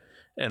and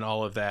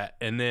all of that,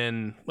 and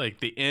then like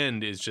the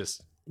end is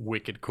just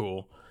wicked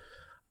cool.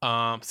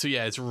 So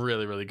yeah, it's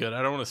really, really good.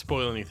 I don't want to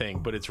spoil anything,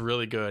 but it's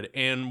really good.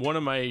 And one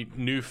of my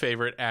new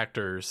favorite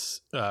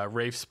actors,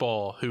 Rafe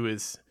Spall, who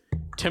is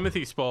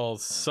Timothy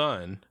Spall's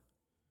son.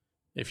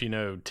 If you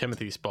know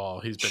Timothy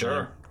Spall, he's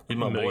been he's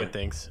my boy.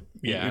 Things.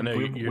 Yeah, I know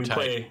you're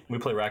tight. We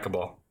play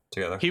racquetball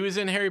together. He was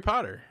in Harry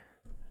Potter.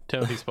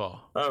 Timothy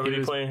Spall. Oh, who did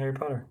he play in Harry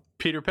Potter?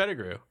 Peter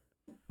Pettigrew.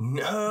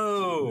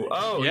 No.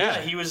 Oh, yeah.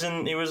 He was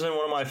in one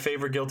of my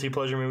favorite guilty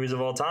pleasure movies of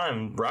all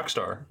time,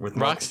 Rockstar. With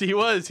Mark, he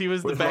was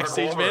the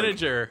backstage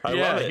manager. I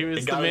love it. He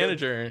was the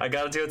manager. I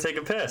got to go take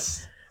a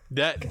piss.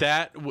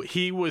 That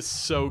he was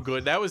so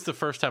good. That was the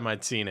first time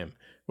I'd seen him.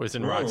 Was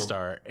in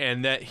Rockstar,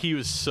 and that he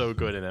was so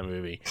good in that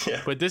movie.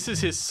 Yeah. But this is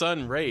his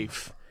son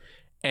Rafe,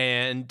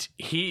 and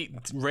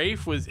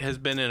Rafe has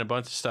been in a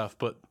bunch of stuff.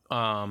 But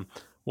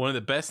one of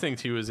the best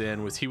things he was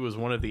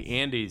one of the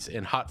Andys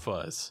in Hot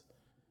Fuzz.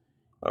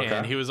 Okay.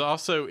 And he was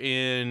also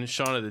in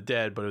Shaun of the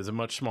Dead, but it was a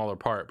much smaller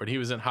part. But he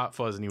was in Hot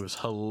Fuzz, and he was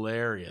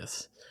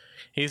hilarious.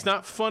 He's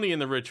not funny in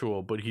The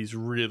Ritual, but he's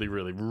really,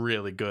 really,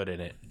 really good in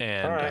it.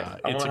 And all right.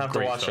 I'm gonna have to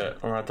watch it.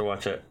 I'm gonna have to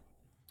watch it.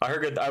 I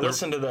heard good. I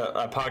listened to the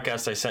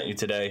podcast I sent you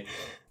today.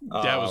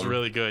 That was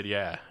really good.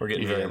 Yeah, we're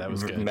getting very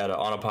meta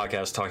on a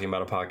podcast, talking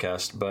about a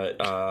podcast. But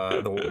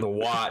the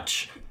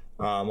Watch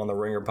on the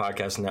Ringer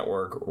Podcast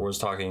Network was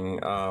talking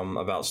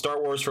about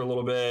Star Wars for a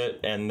little bit,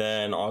 and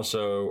then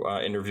also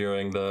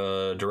interviewing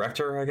the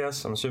director, I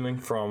guess I'm assuming,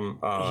 from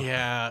of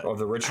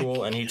The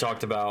Ritual, and he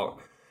talked about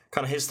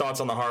kind of his thoughts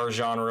on the horror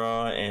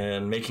genre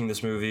and making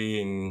this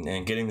movie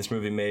and getting this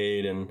movie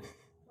made, and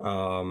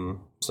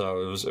so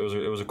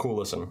it was a cool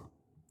listen.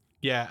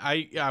 Yeah,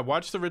 I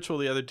watched The Ritual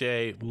the other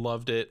day,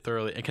 loved it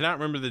thoroughly. I cannot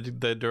remember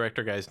the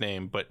director guy's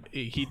name, but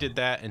he did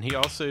that, and he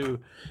also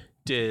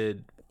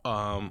did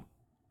a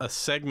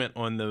segment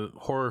on the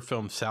horror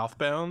film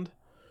Southbound,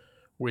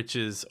 which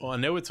is, I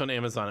know it's on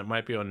Amazon, it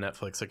might be on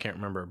Netflix, I can't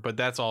remember, but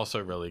that's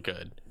also really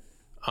good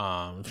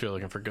if you're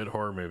looking for good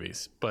horror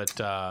movies. But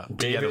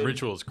The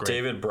Ritual is great.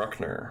 David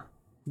Bruckner.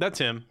 That's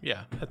him.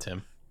 Yeah, that's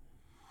him.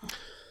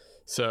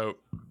 So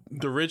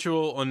The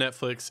Ritual on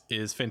Netflix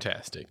is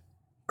fantastic.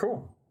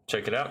 Cool.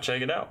 Check it out.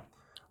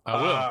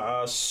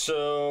 I will.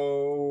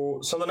 So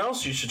something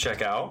else you should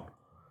check out.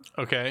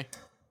 Okay.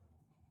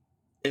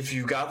 If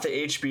you got the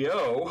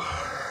HBO,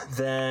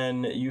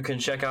 then you can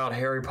check out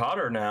Harry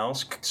Potter now,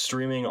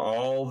 streaming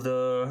all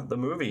the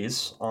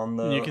movies on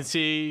the. You can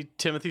see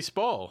Timothy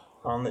Spall.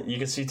 You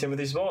can see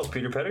Timothy Spall as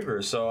Peter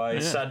Pettigrew. So I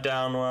sat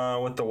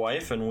down with the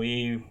wife and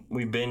we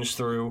binged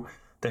through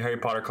the Harry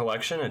Potter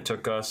collection. It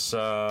took us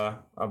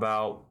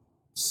about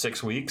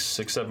 7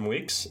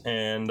 weeks,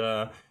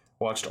 and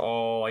watched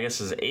all, I guess,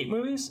 is it 8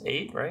 movies?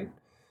 8, right?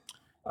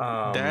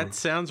 That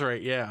sounds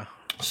right, yeah.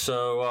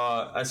 So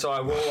I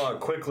will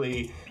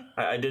quickly.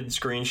 I did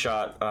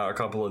screenshot a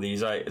couple of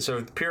these.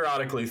 So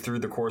periodically through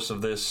the course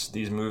of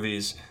these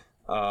movies,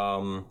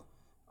 I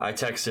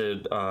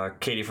texted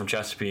Katie from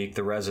Chesapeake,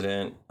 the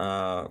resident.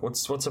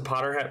 What's a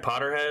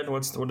Potterhead?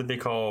 What did they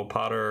call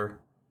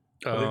Potter?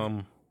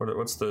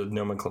 What's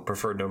the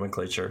preferred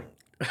nomenclature?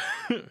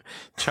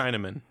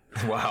 Chinaman.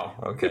 Wow.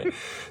 Okay.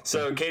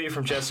 So Katie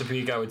from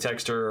Chesapeake, I would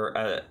text her,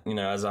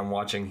 as I'm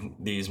watching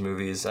these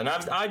movies, and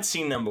I'd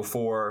seen them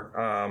before,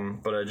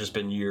 but it had just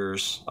been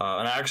years.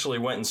 And I actually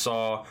went and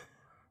saw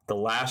the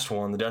last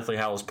one, The Deathly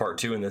Hallows Part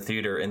 2, in the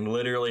theater, and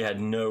literally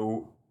had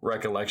no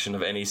recollection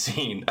of any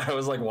scene. I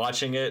was like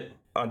watching it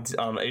on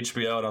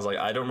HBO, and I was like,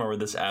 I don't remember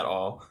this at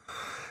all.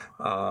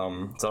 So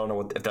I don't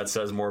know if that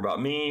says more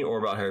about me or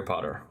about Harry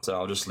Potter. So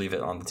I'll just leave it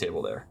on the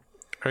table there.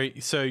 All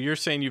right, so you're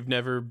saying you've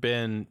never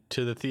been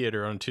to the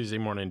theater on Tuesday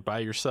morning by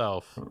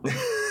yourself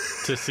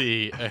to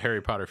see a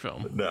Harry Potter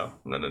film? No.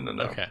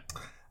 Okay.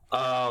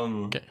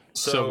 Okay.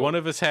 So one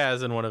of us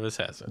has and one of us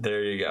hasn't.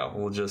 There you go.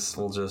 We'll just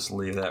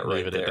leave that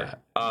right there.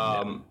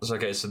 So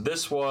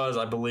this was,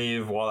 I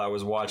believe, while I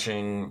was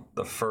watching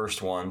the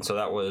first one. So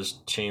that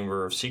was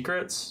Chamber of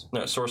Secrets.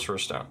 No,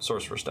 Sorcerer's Stone.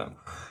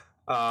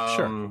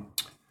 Sure.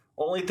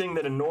 Only thing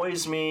that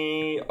annoys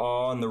me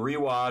on the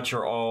rewatch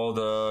are all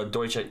the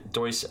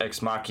Deus Ex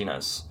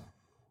Machinas.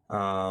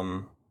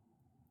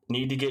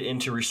 Need to get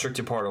into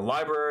restricted part of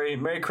library.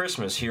 Merry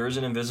Christmas. Here's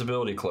an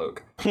invisibility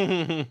cloak.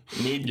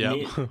 Need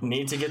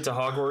to get to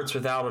Hogwarts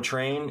without a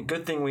train.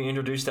 Good thing we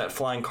introduced that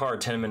flying car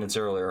 10 minutes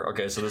earlier.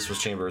 Okay, so this was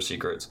Chamber of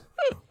Secrets.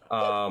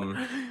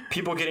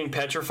 People getting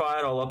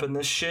petrified all up in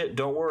this shit.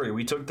 Don't worry,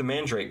 we took the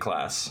Mandrake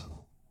class.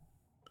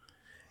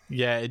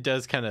 Yeah, it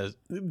does kind of.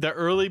 The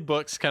early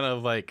books kind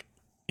of like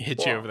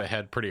hit you over the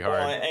head pretty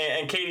hard.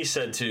 And Katie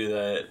said too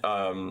that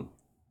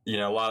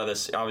a lot of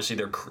this, obviously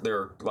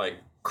they're like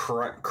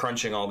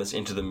crunching all this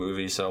into the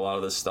movie, so a lot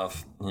of this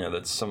stuff,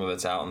 that's some of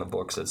it's out in the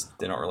books.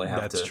 They don't really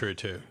have to. That's true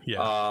too.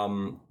 Yeah.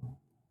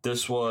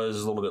 This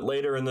was a little bit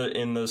later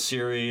in the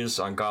series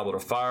on Goblet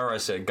of Fire. I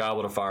said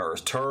Goblet of Fire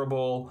is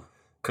terrible.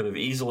 Could have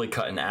easily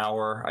cut an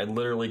hour. I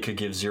literally could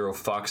give zero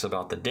fucks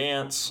about the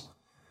dance.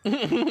 I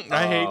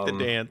hate the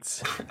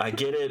dance. I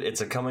get it.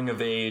 It's a coming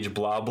of age,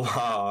 blah,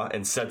 blah,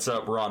 and sets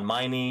up Ron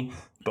Miney,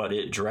 but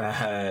it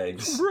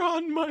drags.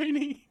 Ron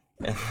Miney.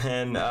 And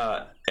then,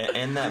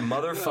 and that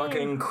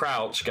motherfucking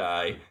Crouch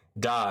guy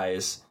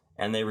dies,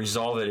 and they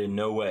resolve it in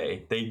no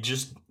way. They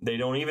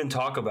don't even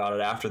talk about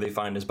it after they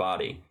find his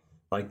body.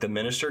 Like the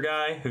minister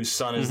guy, whose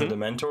son is the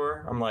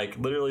Dementor. I'm like,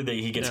 literally,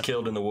 he gets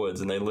killed in the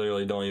woods, and they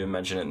literally don't even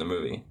mention it in the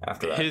movie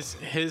after that.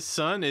 His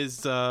son is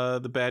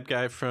the bad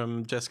guy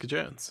from Jessica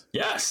Jones.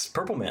 Yes,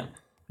 Purple Man.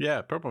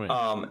 Yeah, Purple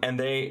Man. And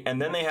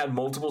then they had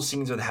multiple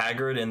scenes with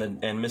Haggard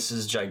and Miss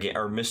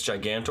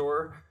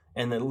Gigantor,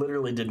 and they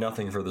literally did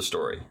nothing for the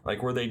story.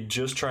 Like, were they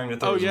just trying to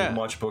throw as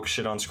much book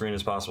shit on screen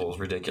as possible? Is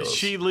ridiculous.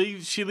 She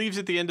leaves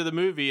at the end of the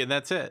movie, and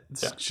that's it.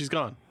 She's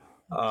gone.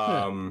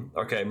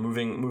 Okay,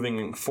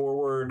 moving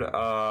forward,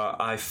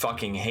 I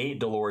fucking hate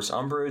Dolores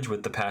Umbridge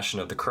with The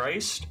Passion of the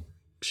Christ.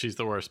 She's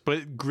the worst,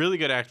 but really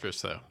good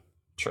actress though.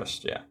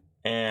 Trust, yeah.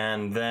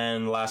 And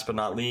then last but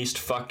not least,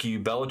 fuck you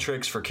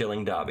Bellatrix for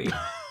killing Dobby.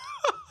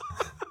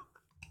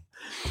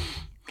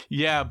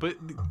 Yeah,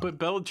 but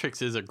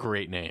Bellatrix is a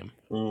great name.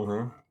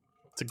 Mm-hmm.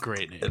 It's a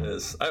great name. It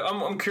is.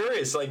 I'm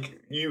curious.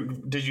 Like,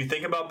 did you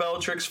think about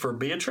Bellatrix for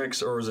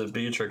Beatrix, or was it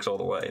Beatrix all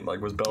the way?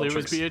 Like, was Bellatrix? It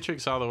was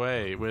Beatrix all the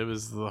way. It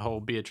was the whole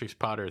Beatrix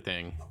Potter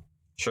thing.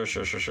 Sure.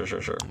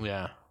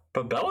 Yeah.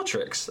 But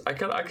Bellatrix, I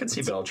could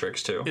see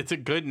Bellatrix too. It's a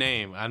good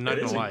name. I'm not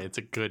gonna lie. It's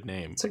a good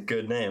name. It's a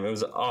good name. It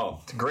was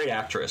it's a great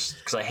actress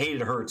because I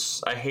hated her.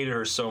 I hated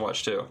her so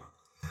much too.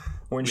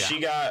 When she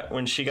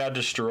got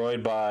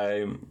destroyed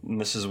by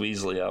Mrs.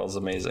 Weasley, that was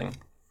amazing.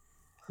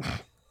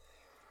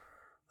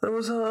 That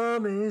was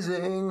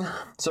amazing.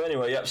 So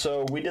anyway,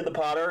 So we did the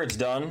Potter. It's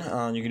done.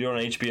 You can do it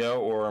on HBO,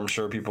 or I'm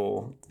sure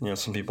people,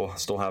 some people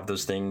still have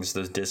those things,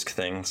 those disc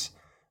things.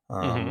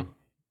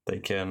 They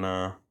can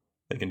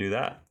do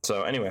that.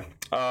 So anyway,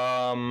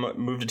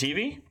 move to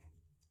TV.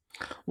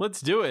 Let's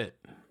do it.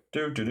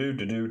 Do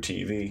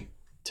TV.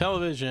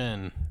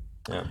 Television.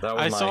 Yeah,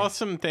 I saw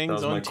some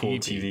things on cool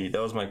TV.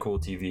 That was my cool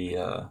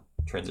TV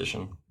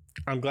transition.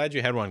 I'm glad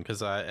you had one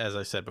because, as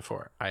I said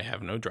before, I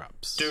have no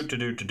drops. Do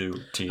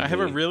TV. I have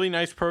a really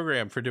nice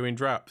program for doing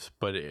drops,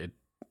 but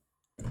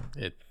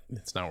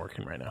it's not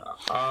working right now.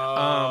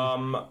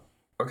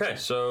 Okay,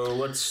 so do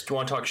you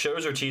want to talk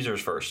shows or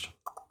teasers first?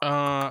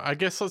 I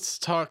guess let's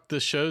talk the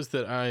shows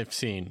that I've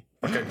seen.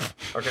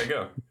 Okay,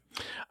 go.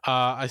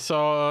 I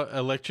saw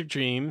Electric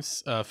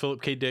Dreams,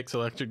 Philip K. Dick's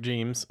Electric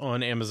Dreams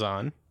on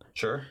Amazon.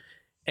 Sure.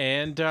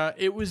 And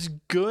it was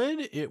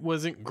good. It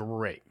wasn't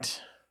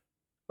great.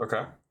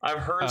 Okay. I've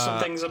heard some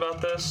things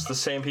about this. The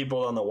same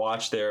people on the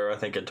Watch there, I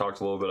think it talked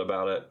a little bit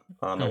about it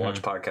on the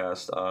Watch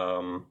podcast.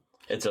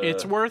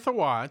 It's worth a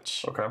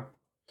watch. Okay.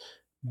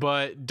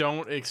 But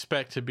don't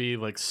expect to be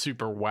like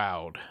super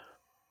wowed.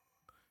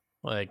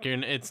 Like you're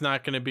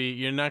not going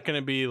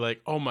to be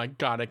like, "Oh my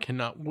god, I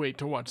cannot wait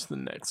to watch the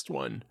next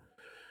one."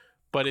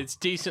 But it's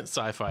decent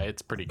sci-fi.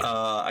 It's pretty good.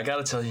 I got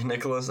to tell you,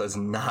 Nicholas, that's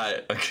not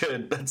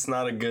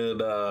a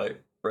good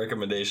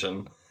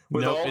recommendation.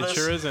 With nope, all it this,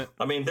 sure isn't.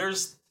 I mean,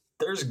 there's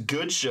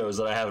good shows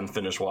that I haven't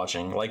finished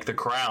watching, like The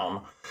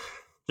Crown,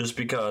 just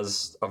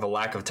because of a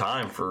lack of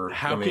time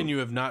can you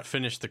have not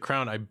finished The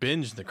Crown? I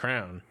binged The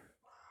Crown.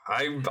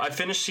 I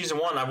finished season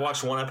 1. I've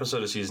watched one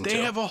episode of season 2.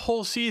 They have a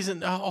whole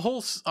season, a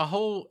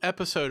whole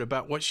episode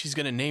about what she's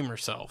going to name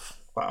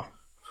herself. Wow.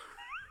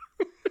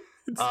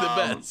 It's the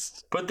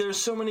best. But there's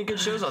so many good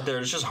shows out there.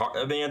 It's just hard.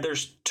 I mean,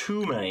 there's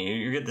too many.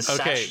 You get the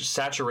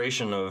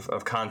saturation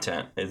of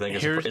content. I think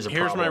is a problem.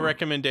 Here's my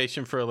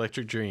recommendation for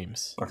Electric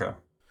Dreams. Okay.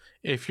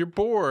 If you're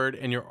bored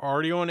and you're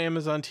already on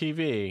Amazon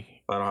TV,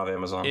 I don't have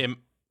Amazon.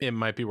 It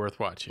might be worth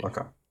watching.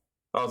 Okay.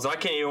 Oh, so I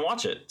can't even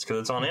watch it. It's because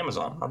it's on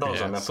Amazon. I thought it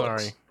was on Netflix.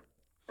 Sorry.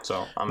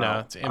 So I'm out. No,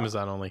 it's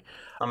Amazon only.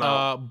 I'm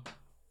out.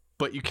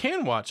 But you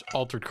can watch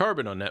Altered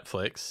Carbon on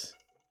Netflix.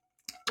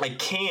 I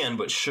can,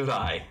 but should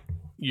I?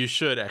 You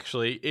should,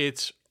 actually.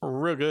 It's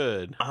real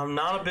good. I'm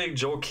not a big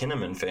Joel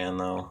Kinnaman fan,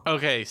 though.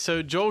 Okay,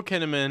 so Joel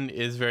Kinnaman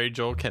is very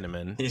Joel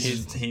Kinnaman.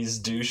 He's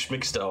douche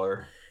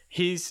McSteller.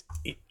 He's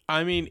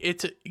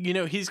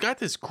got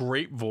this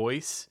great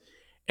voice,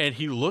 and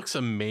he looks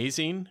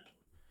amazing.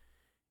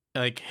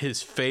 Like,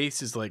 his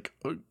face is like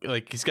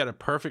he's got a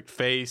perfect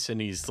face,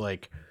 and he's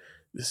like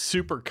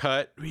super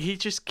cut. He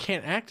just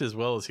can't act as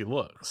well as he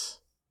looks.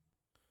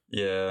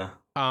 Yeah.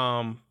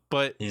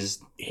 But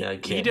I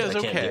can't. He does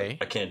okay.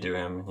 I can't do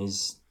him.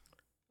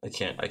 I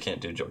can't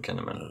do Joel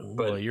Kinnaman.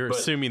 But you're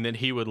assuming that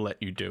he would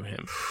let you do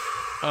him.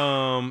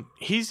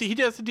 He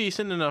does a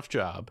decent enough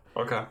job.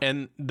 Okay.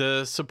 And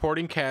the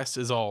supporting cast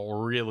is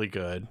all really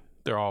good.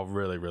 They're all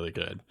really, really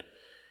good.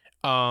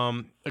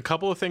 A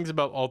couple of things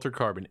about Altered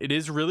Carbon. It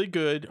is really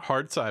good,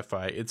 hard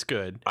sci-fi. It's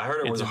good. I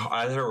heard it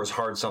was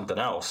hard something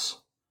else.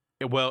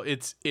 Well,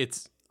 it's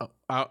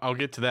I'll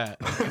get to that.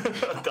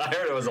 I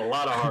heard it was a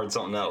lot of hard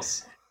something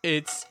else.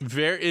 It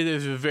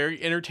is a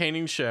very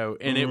entertaining show,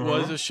 and it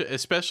was a show,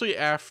 especially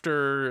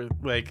after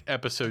like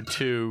episode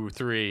 2,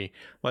 3.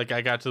 Like I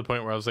got to the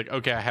point where I was like,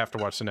 okay, I have to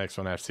watch the next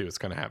one. I have to see what's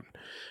going to happen.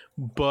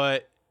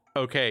 But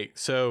okay,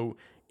 so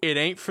it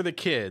ain't for the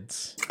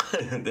kids.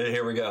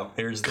 Here we go.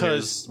 Here's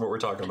what we're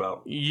talking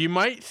about. You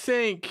might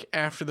think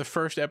after the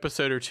first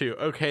episode or 2,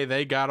 okay,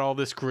 they got all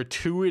this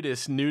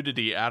gratuitous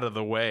nudity out of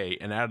the way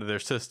and out of their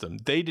system.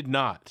 They did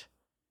not.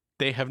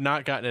 They have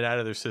not gotten it out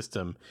of their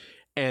system.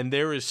 And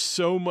there is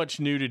so much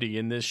nudity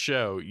in this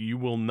show, you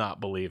will not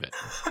believe it.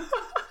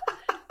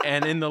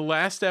 And in the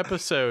last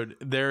episode,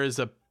 there is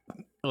a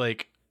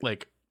like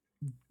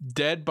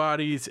dead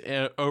bodies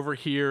over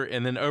here,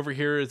 and then over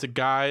here is a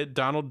guy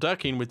Donald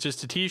ducking with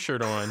just a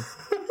t-shirt on.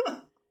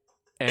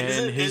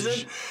 And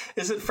is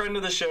it friend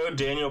of the show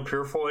Daniel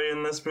Purefoy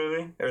in this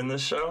movie or in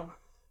this show?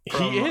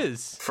 He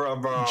is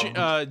from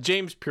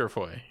James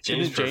Purefoy.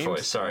 James Purefoy.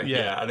 Sorry,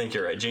 yeah, I think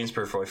you're right. James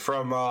Purefoy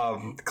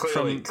from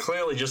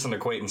clearly just an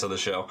acquaintance of the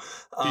show.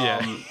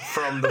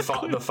 From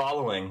the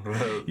following.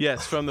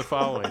 Yes, from The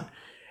Following,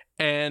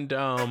 and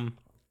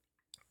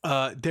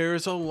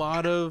there's a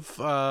lot of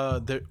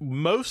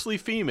mostly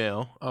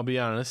female. I'll be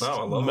honest. Oh,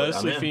 I love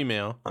mostly it.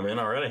 female. I'm in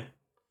already.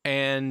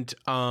 And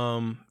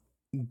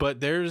but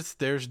there's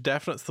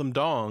definitely some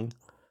dong.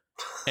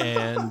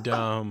 And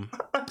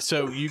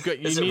so is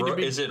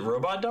it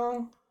robot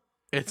dong?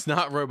 It's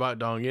not robot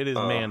dong. It is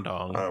man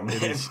dong.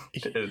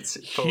 It's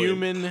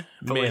human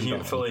man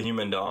dong. Fully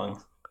human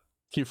dong.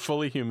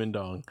 Fully human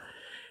dong.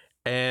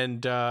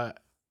 And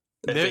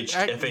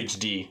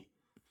FHD.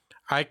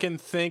 I can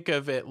think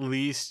of at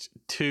least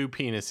 2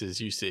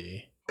 penises you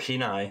see.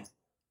 Peni.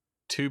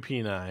 2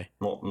 peni.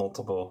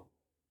 Multiple.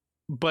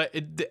 But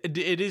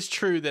it is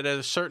true that at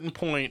a certain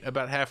point,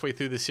 about halfway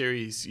through the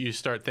series, you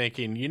start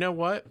thinking, you know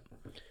what?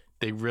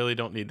 They really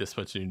don't need this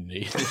much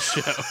nudity in this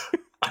show.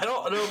 I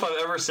don't know if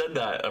I've ever said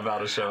that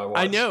about a show I watched.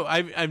 I know.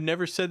 I've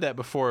never said that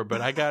before,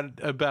 but I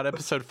got about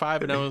episode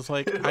 5 and I was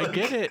like, I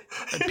get it.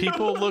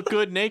 People look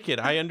good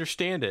naked. I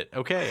understand it.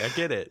 Okay, I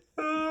get it.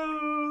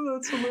 Oh,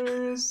 that's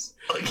hilarious.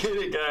 I get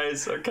it,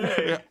 guys.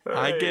 Okay.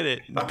 I get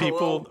it.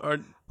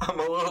 I'm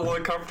a little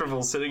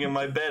uncomfortable sitting in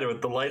my bed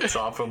with the lights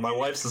off and my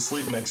wife's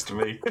asleep next to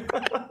me.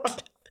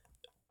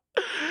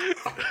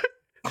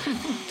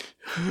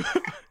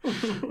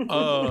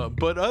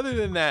 But other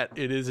than that,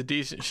 it is a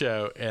decent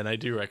show, and I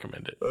do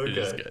recommend it. Okay, it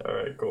is good. All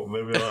right, cool.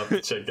 Maybe I'll have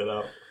to check it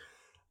out.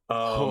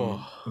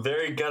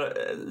 Very got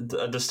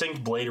a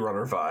distinct Blade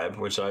Runner vibe,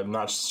 which I'm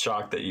not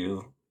shocked that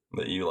you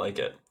like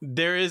it.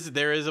 There is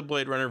a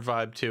Blade Runner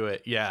vibe to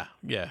it. Yeah.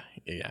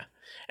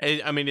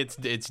 I mean,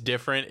 it's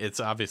different. It's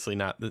obviously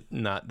not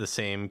the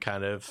same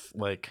kind of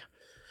like.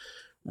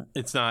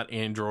 It's not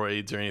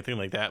androids or anything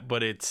like that,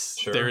 but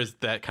there is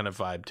that kind of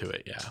vibe to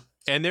it. Yeah.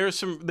 And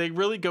they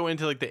really go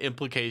into like the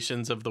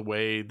implications of the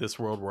way this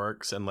world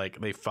works, and like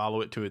they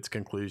follow it to its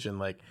conclusion.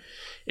 Like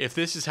if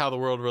this is how the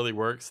world really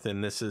works, then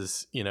this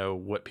is,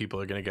 what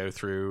people are going to go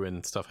through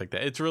and stuff like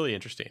that. It's really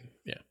interesting.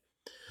 Yeah.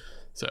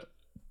 So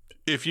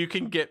if you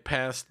can get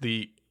past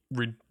the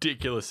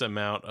ridiculous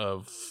amount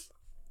of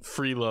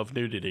free love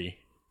nudity,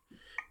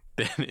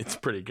 then it's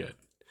pretty good.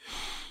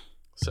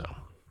 So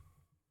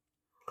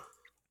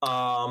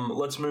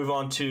let's move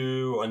on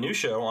to a new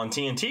show on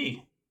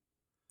TNT.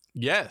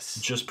 Yes.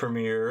 Just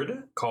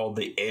premiered, called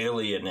The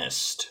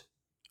Alienist.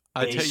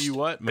 I tell you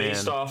what, man.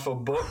 Based off a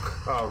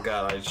book. Oh,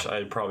 God,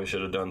 I probably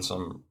should have done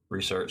some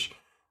research.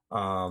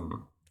 I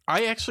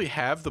actually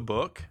have the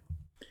book,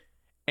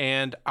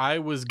 and I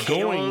was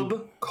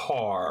Caleb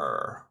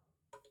Carr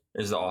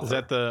is the author. Is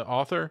that the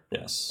author?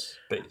 Yes.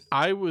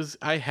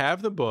 I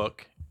have the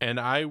book, and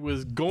I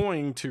was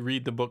going to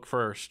read the book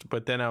first,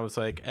 but then I was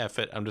like, F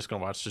it, I'm just going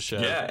to watch the show.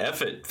 Yeah,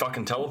 F it.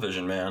 Fucking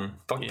television, man.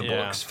 Fuck the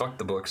books. Fuck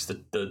the books.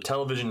 The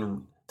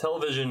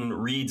television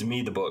reads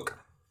me the book.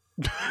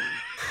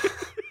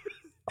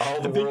 All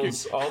the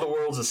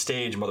world's a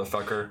stage,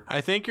 motherfucker.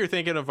 I think you're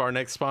thinking of our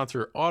next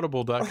sponsor,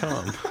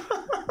 Audible.com.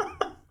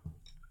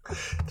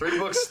 3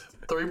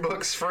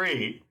 books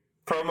free.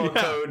 Promo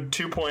code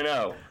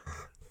 2.0.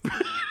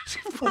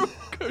 Promo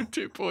code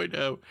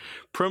 2.0.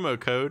 Promo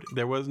code.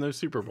 There was no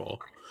Super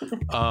Bowl.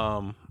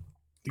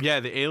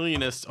 Yeah, The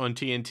Alienist on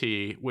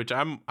TNT, which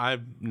I'm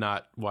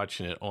not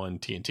watching it on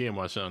TNT. I'm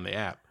watching it on the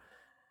app,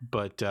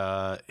 but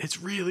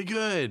it's really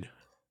good.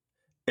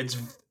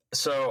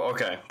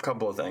 Okay. A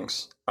couple of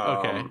things.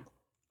 Okay,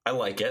 I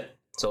like it.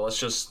 So let's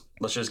just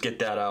get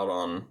that out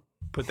on.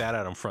 Put that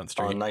out on Front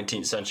Street. On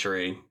 19th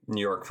century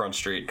New York Front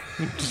Street.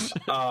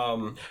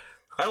 I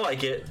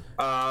like it.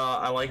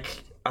 I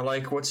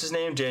like what's his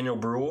name? Daniel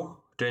Bruhl.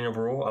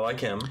 I like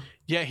him.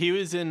 Yeah, he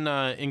was in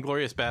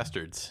Inglourious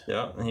Bastards.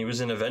 Yeah, and he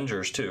was in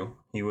Avengers too.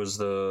 He was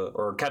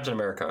or Captain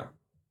America,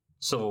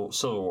 Civil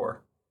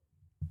War.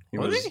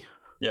 Was he?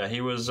 Yeah,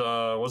 he was.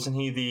 Wasn't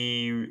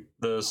he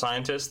the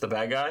scientist, the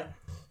bad guy?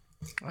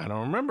 I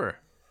don't remember.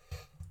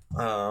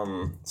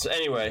 So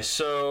anyway,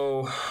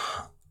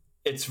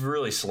 it's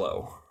really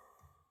slow.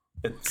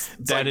 It's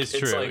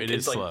true. It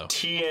is like slow.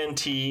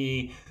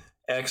 TNT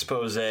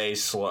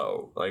expose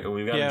slow. Like,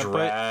 we've got to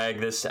drag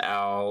this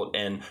out,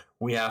 and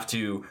we have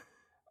to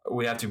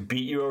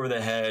beat you over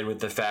the head with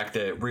the fact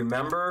that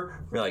remember,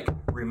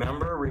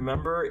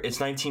 it's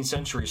 19th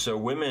century, so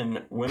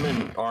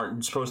women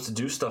aren't supposed to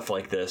do stuff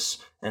like this,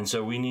 and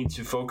so we need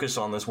to focus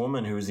on this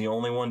woman who's the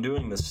only one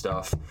doing this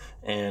stuff,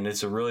 and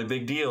it's a really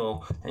big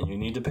deal, and you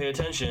need to pay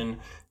attention.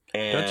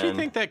 And don't you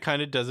think that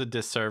kind of does a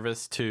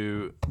disservice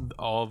to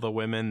all the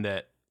women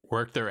that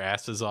worked their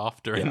asses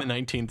off during the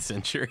 19th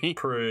century?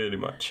 Pretty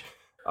much.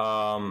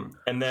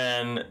 And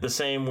then the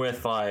same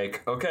with,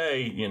 like,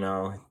 okay, you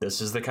know,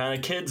 this is the kind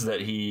of kids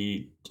that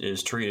he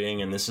is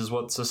treating, and this is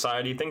what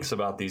society thinks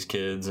about these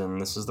kids,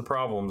 and this is the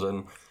problems.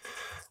 And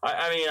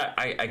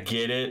I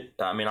get it.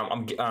 I mean,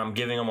 I'm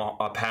giving them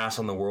a pass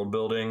on the world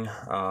building,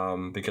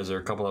 because they're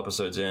a couple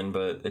episodes in,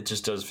 but it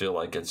just does feel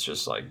like it's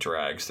just like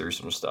drags through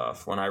some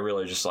stuff when I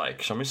really just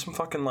like, show me some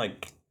fucking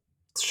like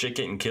shit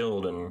getting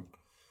killed, and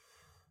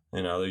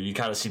you know, you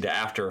kind of see the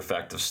after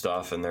effect of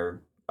stuff, and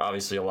they're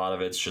obviously a lot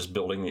of it's just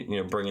building, you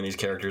know, bringing these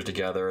characters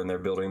together, and they're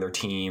building their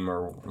team,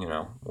 or, you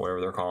know,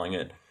 whatever they're calling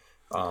it,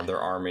 their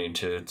army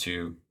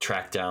to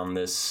track down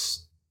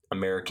this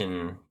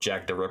American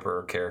Jack the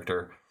Ripper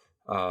character.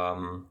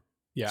 So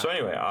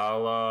anyway,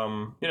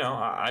 I'll you know,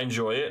 I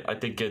enjoy it. I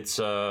think it's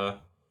cool.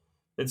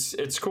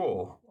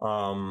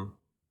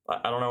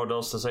 I don't know what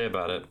else to say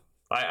about it.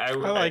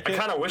 I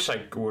kind of wish I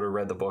would have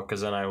read the book,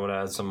 because then I would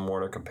have had some more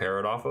to compare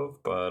it off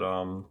of, but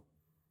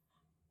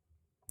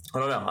I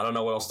don't know. I don't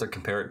know what else to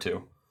compare it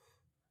to.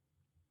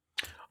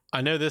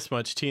 I know this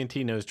much: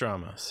 TNT knows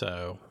drama,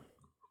 so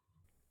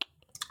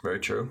very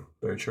true.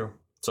 Very true.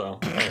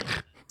 So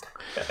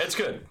it's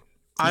good.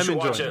 I'm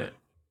enjoying it.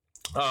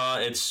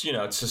 It's, you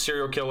know, it's a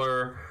serial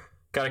killer.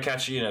 Got to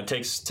catch, you know,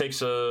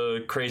 takes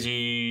a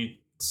crazy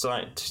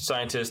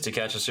scientist to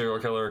catch a serial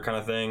killer kind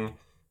of thing.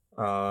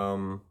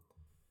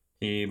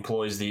 He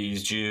employs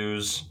these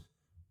Jews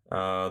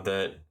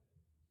that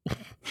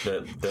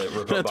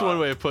rip that's one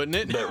way of putting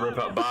it. That rip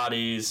up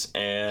bodies,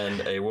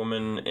 and a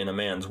woman in a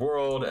man's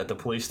world at the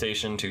police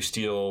station to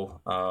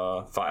steal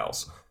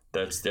files.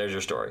 There's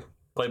your story.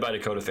 Played by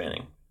Dakota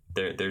Fanning.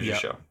 There's your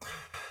show.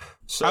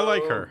 So, I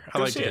like her. I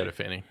like Dakota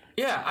Fanning.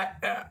 Yeah,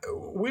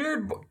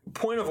 weird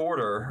point of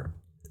order.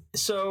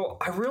 So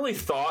I really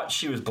thought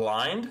she was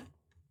blind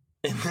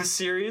in this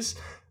series,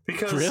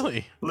 because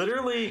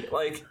literally,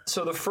 like,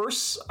 so the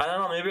first, I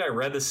don't know, maybe I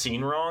read the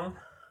scene wrong,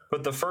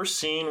 but the first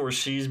scene where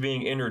she's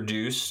being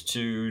introduced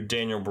to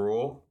Daniel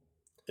Bruhl,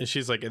 and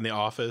she's like in the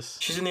office.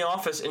 She's in the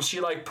office, and she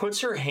like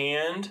puts her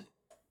hand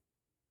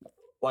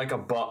like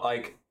above,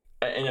 like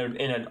in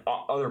an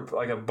other,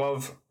 like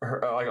above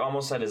her, like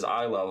almost at his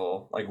eye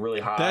level, like really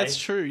high. That's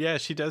true. Yeah,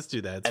 she does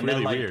do that. It's and really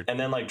then, like, weird. And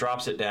then like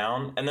drops it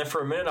down, and then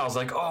for a minute I was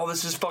like, oh,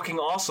 this is fucking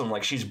awesome.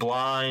 Like, she's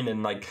blind,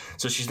 and like,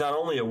 so she's not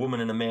only a woman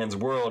in a man's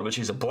world, but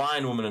she's a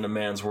blind woman in a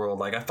man's world.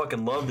 Like, I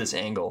fucking love this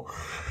angle.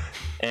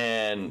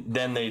 And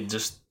then they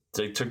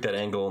took that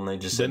angle, and they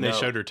just said, they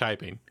showed her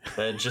typing.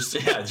 Just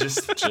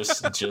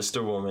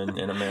a woman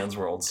in a man's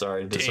world.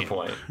 Sorry to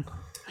disappoint.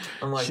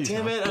 I'm like,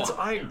 damn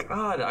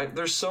it!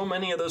 There's so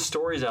many of those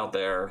stories out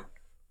there.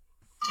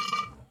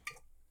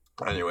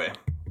 Anyway,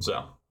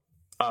 so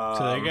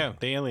there you go.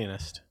 The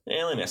Alienist. The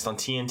Alienist on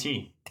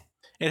TNT.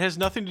 It has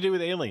nothing to do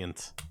with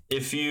aliens.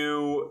 If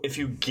you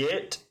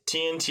get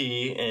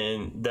TNT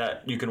and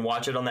that you can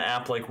watch it on the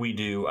app like we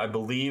do, I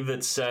believe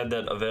it said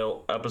that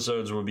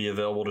episodes will be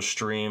available to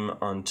stream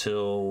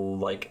until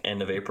like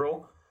end of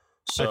April.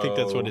 So, I think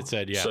that's what it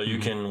said, yeah. So you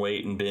can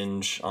wait and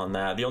binge on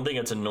that. The only thing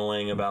that's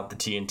annoying about the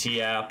TNT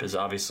app is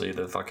obviously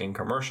the fucking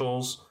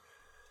commercials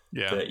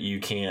that you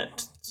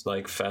can't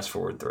like fast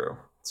forward through.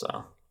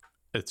 So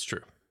it's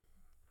true.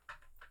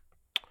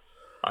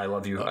 I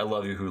love you. I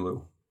love you,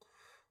 Hulu.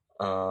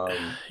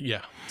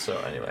 Yeah. So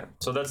anyway,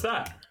 so that's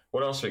that.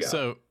 What else we got?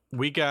 So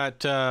we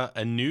got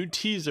a new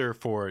teaser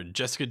for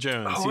Jessica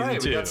Jones season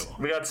 2.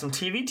 We got some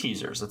TV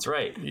teasers. That's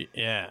right.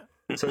 Yeah.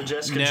 So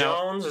Jessica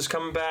Jones is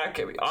coming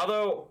back.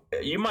 Although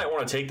you might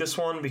want to take this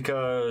one,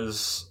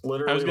 because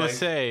literally, I was gonna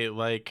say,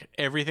 like,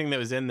 everything that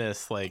was in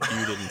this, like,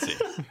 you didn't see.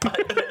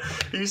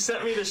 You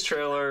sent me this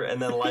trailer, and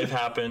then life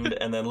happened,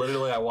 and then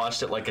literally I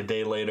watched it like a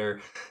day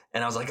later,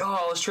 and I was like,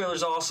 "Oh, this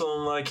trailer's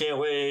awesome! I can't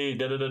wait!"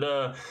 Da da da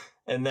da.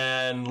 And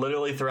then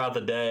literally throughout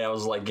the day, I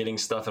was like getting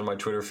stuff in my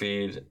Twitter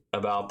feed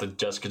about the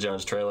Jessica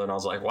Jones trailer, and I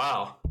was like,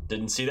 "Wow,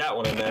 didn't see that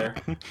one in there.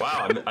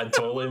 Wow, I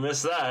totally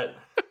missed that."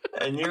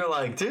 And you're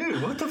like,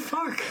 dude, what the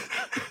fuck?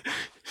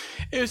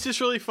 It was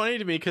just really funny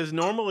to me, because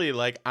normally,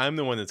 like, I'm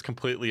the one that's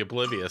completely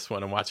oblivious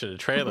when I'm watching a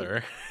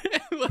trailer.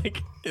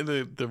 Like,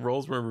 the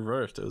roles were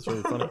reversed. It was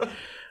really funny.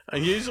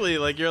 And usually,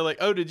 like, you're like,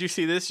 oh, did you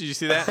see this? Did you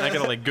see that? And I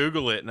gotta, like,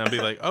 Google it, and I'll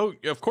be like, oh,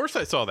 of course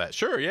I saw that.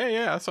 Sure,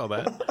 yeah, I saw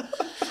that.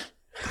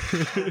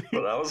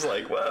 But I was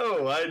like,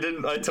 whoa,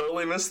 I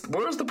totally missed.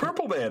 Where's the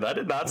purple man? I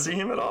did not see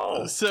him at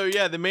all. So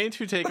yeah, the main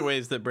two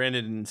takeaways that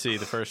Brandon didn't see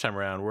the first time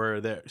around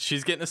were that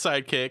she's getting a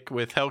sidekick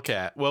with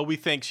Hellcat. Well, we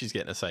think she's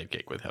getting a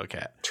sidekick with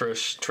Hellcat.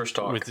 Trish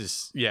talk. With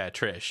this,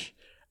 Trish.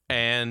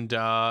 And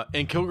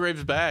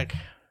Kilgrave's back.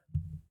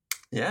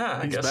 Yeah,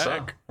 I guess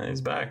back. So.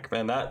 He's back,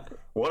 man.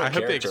 What a I character.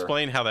 hope they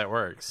explain how that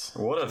works.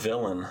 What a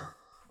villain.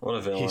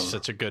 He's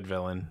such a good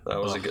villain. That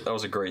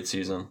was a great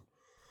season.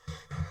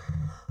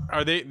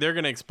 They're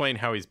going to explain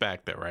how he's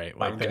back though, right?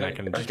 Like they're not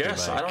going to. I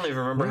guess I don't even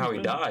remember how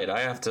he died.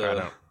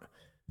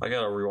 I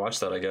gotta rewatch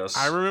that. I guess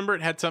I remember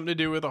it had something to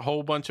do with a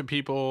whole bunch of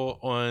people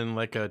on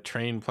like a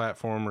train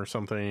platform or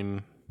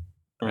something.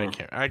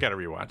 I gotta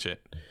rewatch it.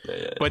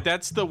 Yeah. But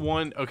that's the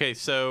one. Okay,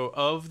 so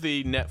of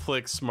the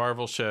Netflix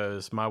Marvel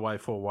shows, my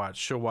wife will watch.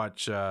 She'll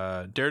watch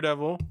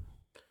Daredevil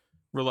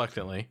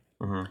reluctantly.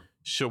 Mm-hmm.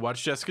 She'll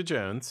watch Jessica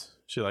Jones.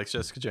 She likes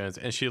Jessica Jones,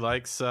 and she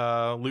likes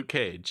Luke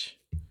Cage.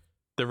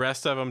 The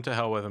rest of them, to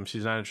hell with them.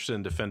 She's not interested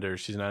in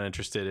Defenders. She's not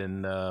interested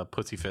in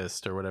Pussy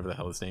Fist or whatever the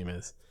hell his name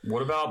is.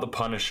 What about The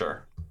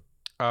Punisher?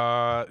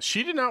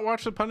 She did not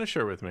watch The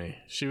Punisher with me.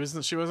 She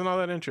wasn't all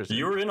that interested.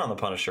 You were in on The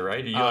Punisher,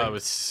 right? I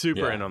was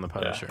super in on The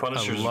Punisher. Yeah.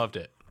 I loved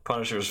it.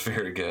 Punisher's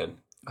very good.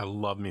 I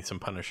love me some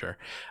Punisher.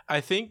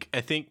 I think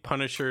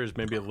Punisher is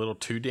maybe a little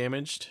too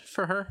damaged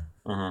for her.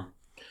 Mm-hmm.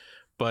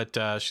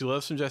 But she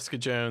loves some Jessica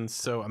Jones,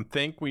 so I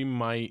think we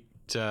might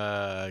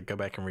go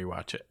back and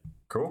rewatch it.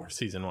 Cool.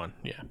 Season 1,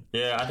 yeah.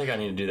 Yeah, I think I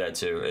need to do that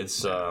too.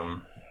 It's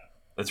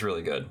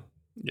really good.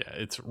 Yeah,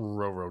 it's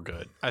real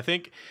good. I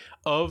think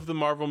of the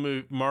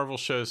Marvel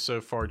shows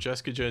so far,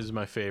 Jessica Jones is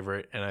my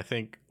favorite, and I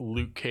think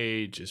Luke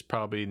Cage is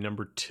probably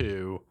number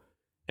 2,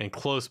 and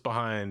close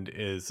behind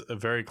is a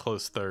very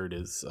close third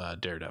is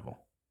Daredevil.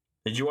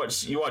 Did you watch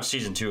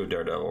season 2 of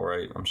Daredevil,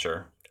 right? I'm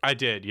sure. I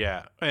did,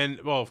 yeah. And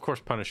well, of course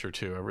Punisher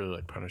too. I really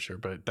like Punisher,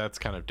 but that's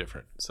kind of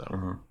different.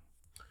 So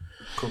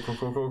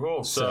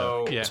Cool.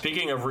 So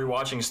speaking of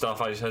rewatching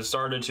stuff, I had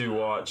started to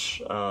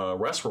watch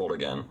Westworld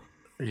again.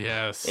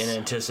 Yes. In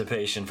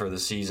anticipation for the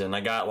season. I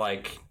got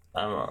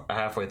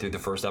halfway through the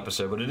first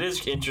episode, but it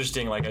is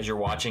interesting. Like as you're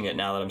watching it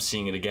now that I'm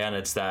seeing it again,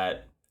 it's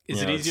that.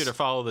 Is it easier to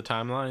follow the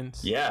timelines?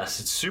 Yes,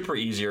 it's super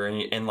easier,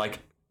 and like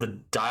the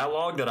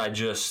dialogue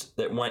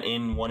that went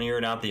in one ear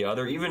and out the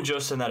other, even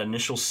just in that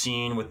initial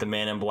scene with the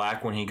Man in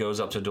Black when he goes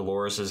up to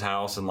Dolores's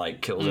house and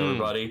like kills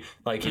everybody,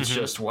 like it's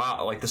just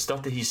wow, like the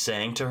stuff that he's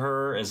saying to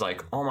her is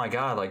like, oh my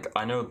god, like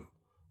I know,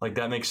 like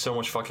that makes so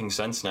much fucking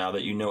sense now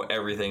that you know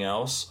everything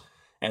else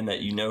and that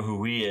you know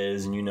who he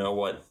is and you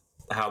know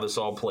how this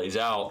all plays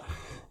out.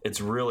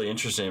 It's really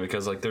interesting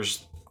because like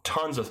there's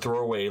tons of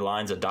throwaway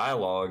lines of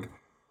dialogue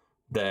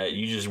that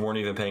you just weren't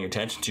even paying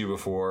attention to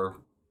before.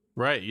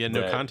 Right, you had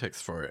no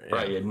context for it. Yeah.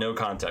 Right, you had no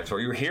context. Or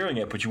you were hearing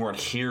it, but you weren't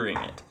hearing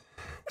it.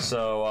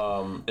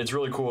 So it's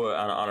really cool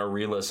on a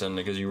re-listen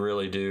because you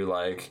really do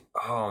like,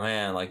 oh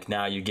man, like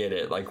now you get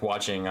it. Like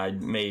watching, I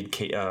made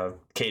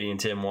Katie and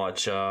Tim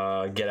watch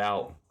Get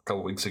Out a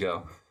couple weeks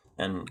ago.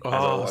 And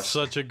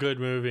such a good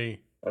movie.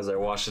 As I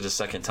watched it a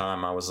second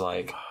time, I was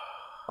like,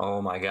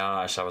 oh my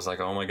gosh. I was like,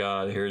 oh my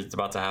god, here's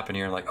about to happen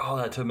here. And like, oh,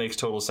 that makes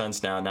total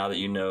sense now that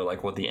you know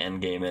like what the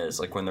end game is.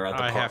 Like when they're at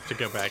the I have to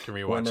go back and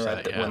rewatch when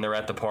they're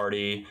at the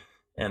party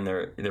and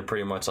they're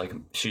pretty much like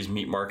she's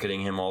meat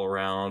marketing him all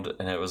around,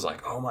 and it was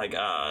like, oh my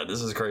god,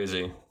 this is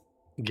crazy.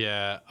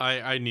 Yeah,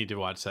 I need to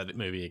watch that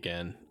movie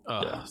again.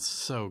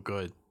 So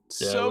good.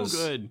 Yeah,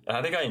 good.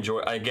 I think I enjoy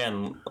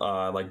again,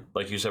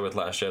 like you said with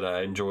Last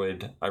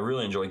Jedi. I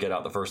really enjoyed Get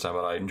Out the first time,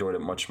 but I enjoyed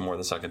it much more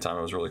the second time.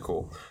 It was really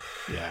cool.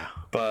 Yeah.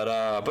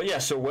 But yeah.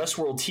 So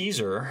Westworld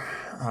teaser.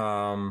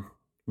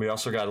 We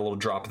also got a little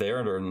drop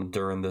there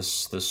during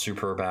this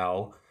superb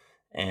owl,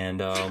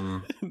 and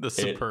the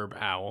superb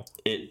owl.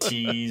 It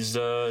teased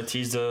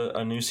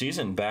a new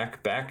season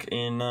back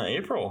in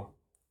April.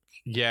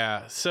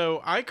 Yeah.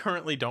 So I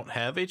currently don't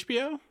have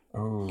HBO.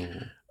 Oh.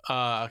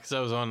 Because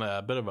I was on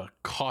a bit of a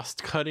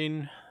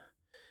cost-cutting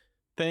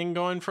thing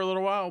going for a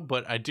little while,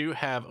 but I do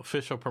have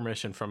official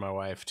permission from my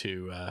wife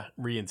to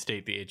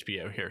reinstate the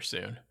HBO here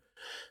soon,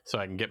 so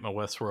I can get my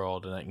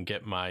Westworld and I can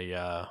get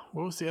my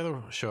what was the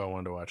other show I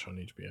wanted to watch on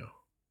HBO?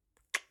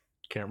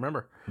 Can't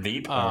remember.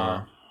 Veep.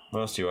 What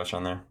else do you watch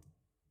on there?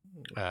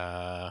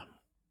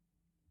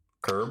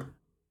 Curb.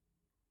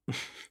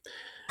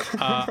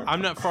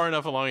 I'm not far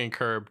enough along in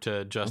Curb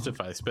to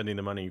justify spending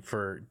the money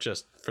for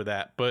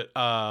that, but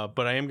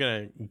I am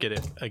gonna get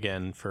it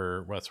again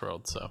for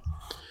Westworld. So,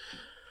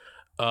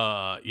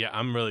 yeah,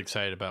 I'm really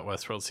excited about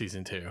Westworld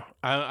season 2.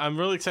 I'm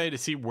really excited to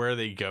see where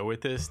they go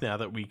with this now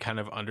that we kind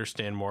of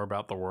understand more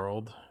about the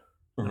world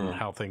and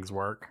how things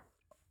work.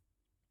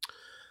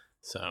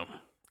 So,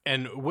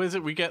 and was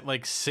it we get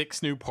like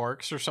 6 new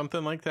parks or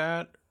something like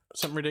that,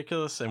 something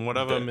ridiculous, and one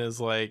of them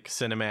is like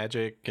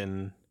Cinemagic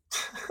and.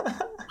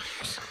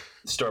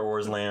 Star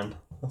Wars Land,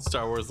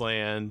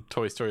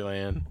 Toy Story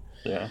Land,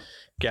 yeah,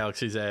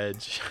 Galaxy's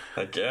Edge,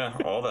 heck yeah,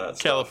 all that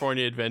stuff.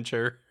 California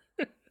Adventure,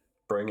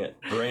 bring it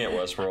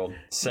Westworld,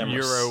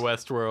 Euro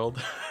Westworld,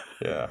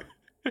 yeah,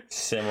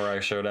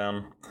 Samurai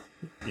Showdown,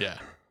 yeah.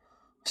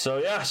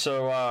 So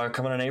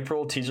coming in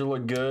April, teaser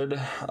looked good,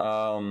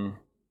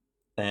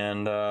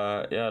 and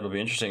yeah, it'll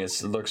be interesting.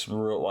 It looks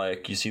real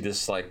like you see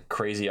this like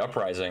crazy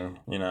uprising.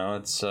 You know,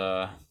 it's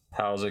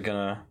how is it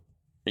gonna?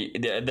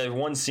 The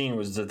one scene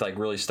was that like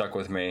really stuck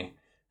with me,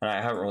 and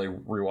I haven't really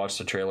rewatched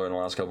the trailer in the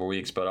last couple of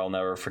weeks, but I'll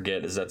never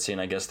forget is that scene.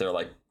 I guess they're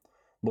like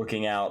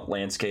looking out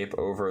landscape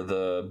over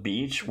the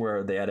beach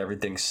where they had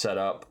everything set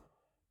up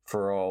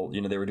for all,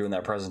 they were doing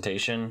that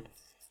presentation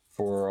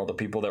for all the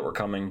people that were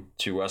coming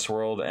to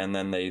Westworld, and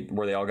then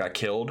they all got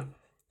killed,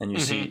 and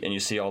you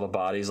see all the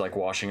bodies like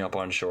washing up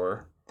on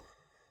shore.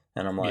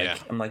 And I'm like,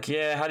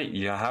 how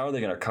are they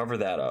going to cover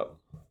that up?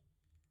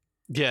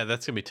 Yeah,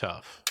 that's going to be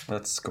tough.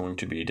 That's going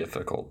to be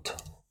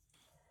difficult.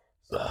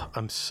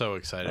 I'm so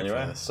excited for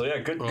this. So yeah,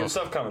 good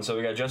stuff coming. So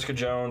we got Jessica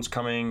Jones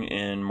coming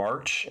in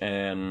March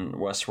and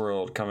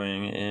Westworld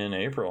coming in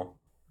April.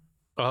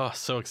 Oh,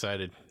 so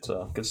excited.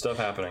 So good stuff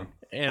happening.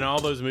 And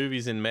all those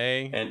movies in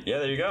May. And yeah,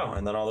 there you go.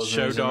 And then all those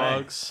Show movies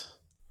Dogs.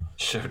 In May.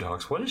 Show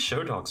Dogs. What is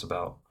Show Dogs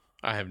about?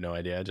 I have no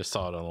idea. I just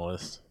saw it on the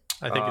list.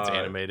 I think it's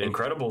animated.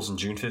 Incredibles on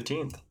June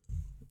 15th.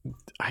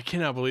 I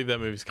cannot believe that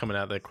movie's coming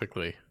out that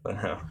quickly.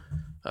 I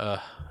know.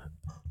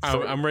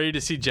 I'm ready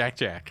to see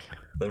Jack.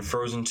 Then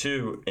Frozen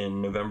 2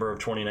 in November of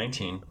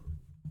 2019.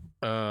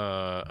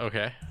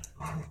 Okay.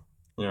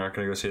 You're not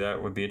going to go see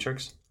that with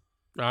Beatrix?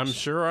 I'm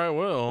sure I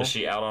will. Is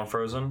she out on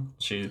Frozen?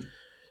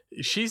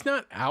 She's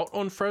not out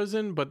on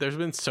Frozen, but there's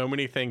been so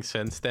many things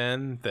since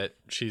then that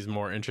she's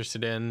more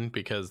interested in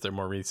because they're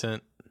more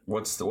recent.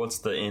 What's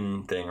the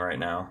in thing right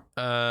now?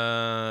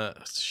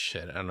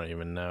 Shit, I don't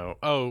even know.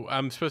 Oh,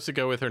 I'm supposed to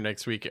go with her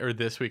next week or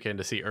this weekend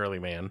to see Early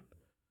Man.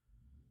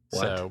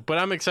 What? So, but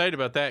I'm excited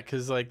about that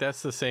because like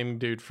that's the same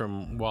dude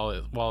from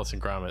Wallace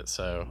and Gromit,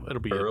 so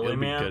it'll be Early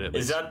Man. Be good at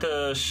least. Is that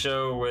the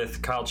show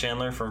with Kyle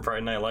Chandler from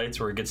Friday Night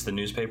Lights where he gets the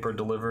newspaper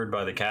delivered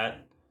by the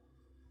cat?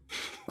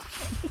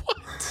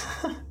 What?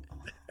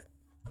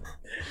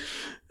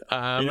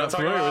 I'm not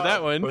familiar with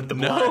that one. With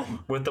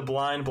the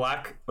blind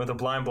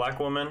black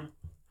woman.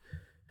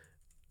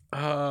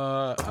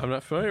 I'm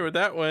not familiar with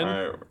that one.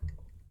 All right.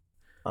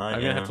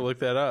 I'm gonna have to look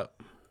that up.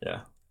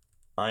 Yeah.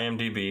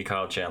 IMDb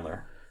Kyle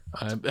Chandler.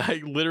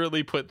 I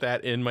literally put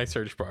that in my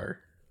search bar.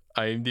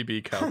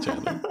 IMDb Kyle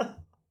Chandler.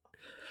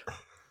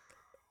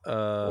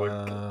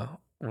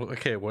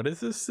 Okay, what is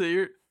this?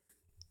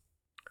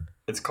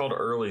 It's called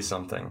Early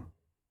Something.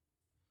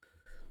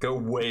 Go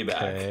way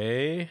back.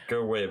 Okay.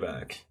 Go way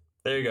back.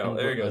 There you go.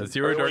 There you go.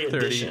 Zero Dark 30,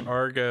 edition.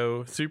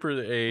 Argo, Super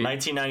 8.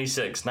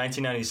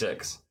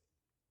 1996.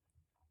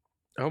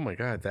 Oh my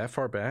god, that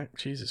far back?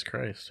 Jesus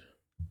Christ.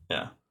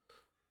 Yeah.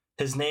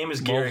 His name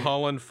is Gary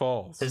Mulholland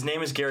Falls. His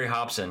name is Gary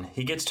Hobson.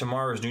 He gets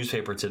tomorrow's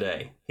newspaper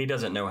today. He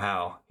doesn't know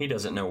how. He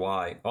doesn't know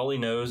why. All he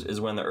knows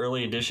is when the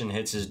early edition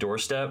hits his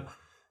doorstep,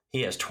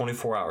 he has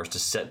 24 hours to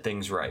set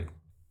things right.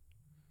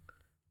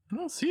 I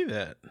don't see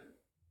that.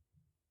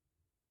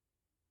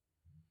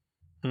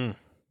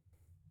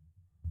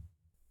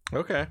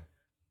 Okay.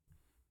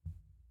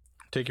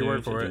 Take your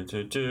word for it.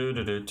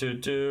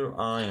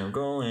 I am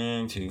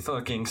going to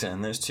fucking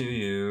send this to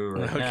you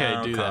right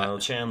now. Do Kyle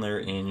that. Chandler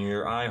in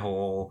your eye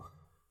hole.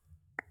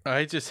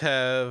 I just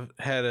have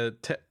had a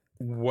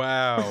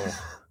wow.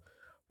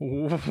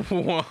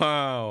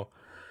 Wow.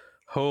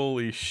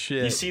 Holy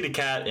shit. You see the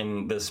cat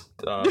in this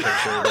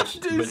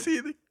picture.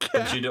 See the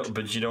cat.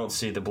 But you don't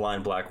see the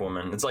blind black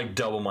woman. It's like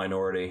double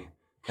minority.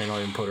 They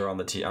don't even put her on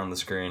the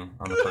screen,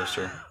 on the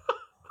poster.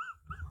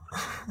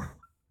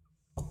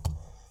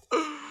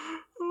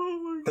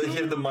 They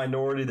give the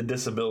minority the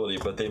disability,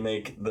 but they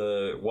make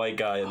the white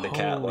guy and the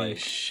cat like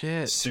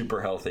shit.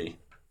 super healthy.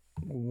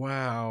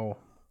 Wow.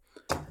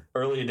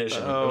 Early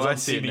edition. Oh, it was on I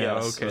see CBS. it now.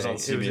 Okay. It was on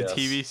CBS. It was a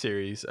TV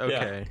series.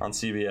 Okay. Yeah, on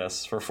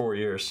CBS for 4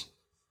 years.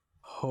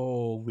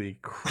 Holy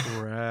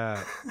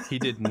crap. He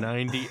did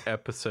 90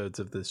 episodes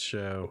of this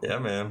show. Yeah,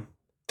 man.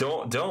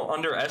 Don't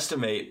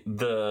underestimate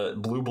the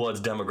Blue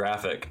Bloods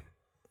demographic.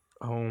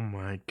 Oh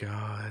my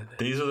god.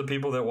 These are the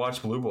people that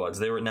watch Blue Bloods.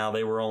 They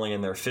were only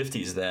in their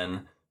 50s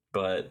then,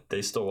 but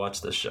they still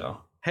watch this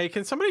show. Hey,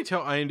 can somebody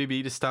tell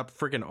IMDb to stop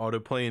freaking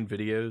autoplaying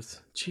videos?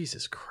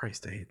 Jesus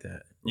Christ, I hate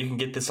that. You can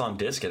get this on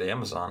disc at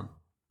Amazon.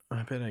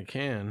 I bet I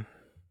can.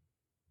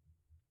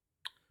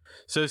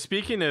 So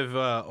speaking of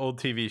old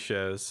TV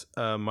shows,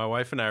 my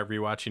wife and I are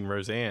rewatching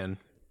Roseanne.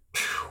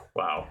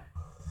 Wow.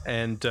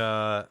 And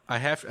I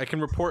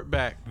can report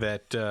back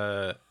that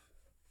the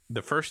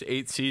first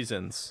 8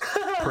 seasons,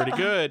 pretty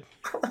good.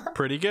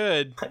 Pretty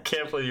good. I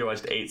can't believe you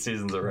watched 8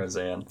 seasons of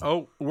Roseanne.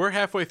 Oh, we're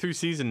halfway through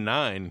season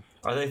 9.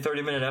 Are they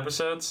 30-minute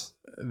episodes?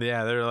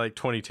 Yeah, they're like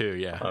 22,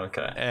 yeah.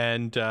 Okay.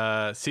 And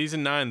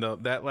season 9, though,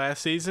 that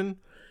last season,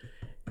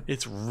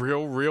 it's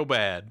real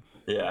bad.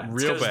 Yeah.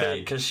 Real bad.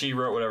 Because she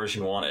wrote whatever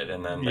she wanted,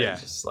 and then they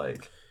just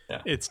like...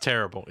 Yeah. It's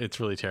terrible. It's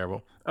really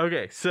terrible.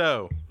 Okay,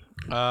 so,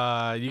 you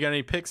got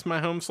any picks, my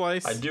home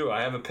slice? I do.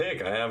 I have a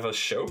pick. I have a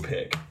show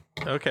pick.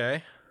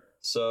 Okay.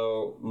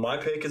 So my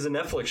pick is a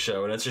Netflix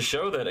show, and it's a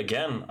show that,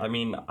 again, I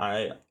mean,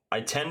 I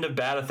tend to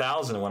bat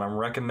 1,000 when I'm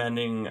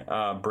recommending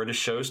British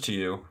shows to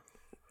you.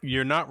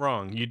 You're not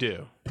wrong. You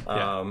do.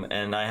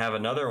 And I have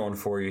another one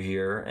for you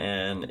here,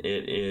 and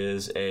it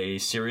is a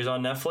series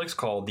on Netflix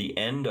called The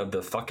End of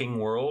the Fucking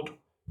World,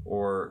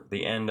 or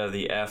The End of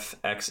the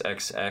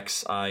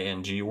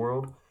FXXXING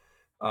World.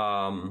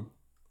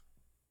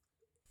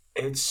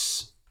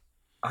 It's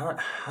I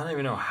don't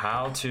even know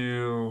how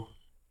to.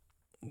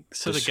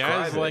 So the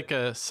guy's like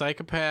a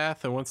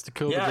psychopath and wants to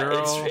kill the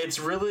girl. It's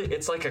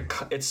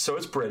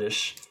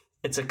British.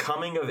 It's a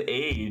coming of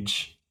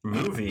age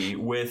movie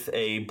with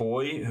a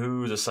boy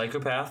who's a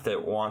psychopath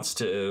that wants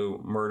to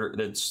murder.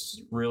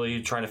 That's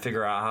really trying to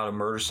figure out how to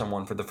murder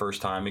someone for the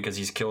first time because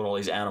he's killed all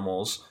these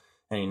animals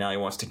and now he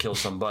wants to kill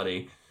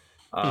somebody.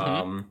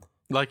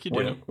 Like you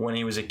do. When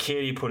he was a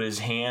kid, he put his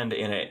hand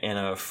in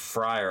a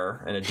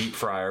deep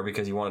fryer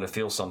because he wanted to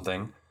feel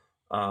something.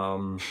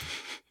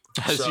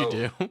 As you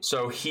do.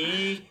 So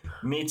he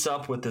meets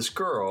up with this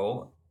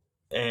girl,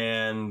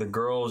 and the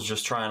girl is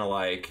just trying to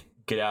like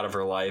get out of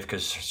her life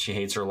because she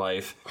hates her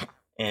life,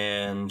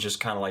 and just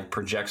kind of like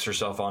projects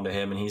herself onto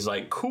him. And he's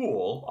like,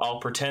 "Cool,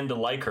 I'll pretend to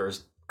like her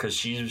because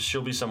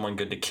she'll be someone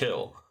good to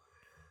kill."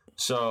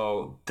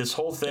 So this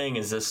whole thing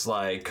is this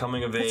like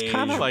coming of age. It's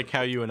kind of like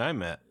how you and I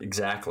met.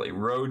 Exactly,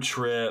 road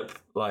trip.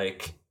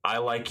 Like, I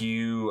like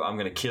you, I'm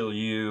gonna kill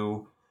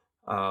you.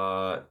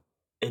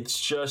 It's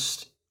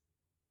just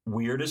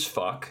weird as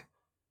fuck,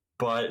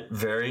 but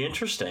very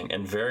interesting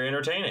and very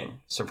entertaining,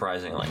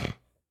 surprisingly.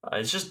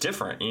 It's just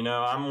different, you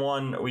know.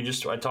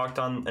 I talked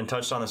on and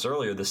touched on this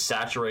earlier, the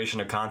saturation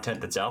of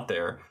content that's out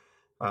there.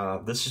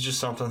 This is just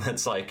something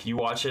that's like, you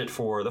watch it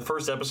for the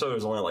first episode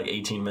is only like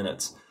 18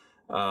 minutes.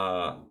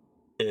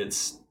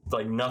 It's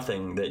like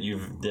nothing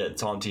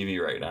that's on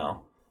TV right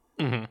now.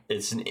 Mm-hmm.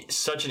 It's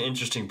such an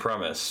interesting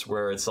premise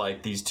where it's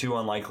like these two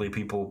unlikely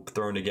people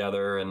thrown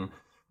together, and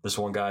this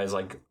one guy is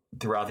like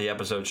throughout the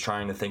episodes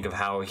trying to think of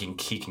how he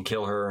can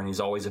kill her, and he's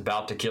always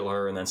about to kill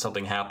her, and then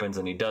something happens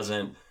and he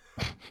doesn't.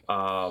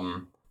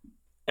 And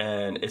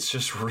it's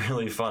just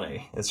really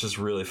funny. It's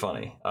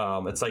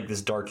like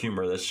this dark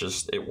humor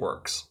it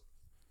works.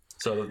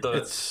 So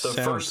the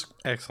first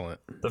excellent.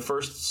 The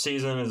first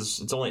season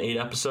it's only 8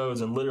 episodes,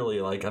 and literally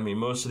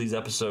most of these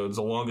episodes,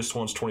 the longest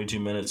one's 22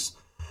 minutes,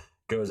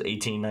 goes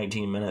 18,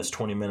 19 minutes,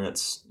 20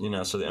 minutes, you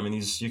know, so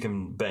these you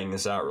can bang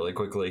this out really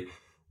quickly.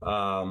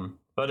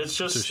 But it's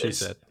just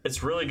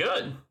it's really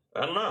good.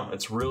 I don't know.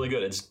 It's really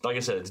good. It's like I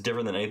said, it's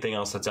different than anything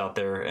else that's out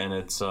there, and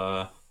it's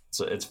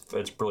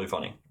really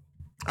funny.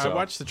 So, I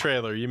watched the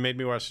trailer. You made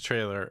me watch the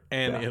trailer,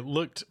 and it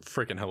looked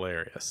freaking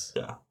hilarious.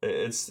 Yeah,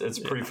 it's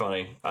pretty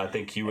funny. I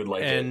think you would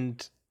like it.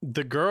 And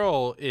the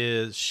girl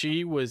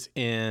she was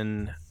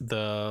in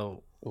the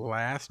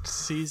last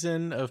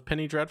season of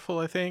Penny Dreadful,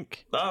 I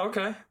think. Oh,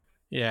 okay.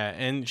 Yeah,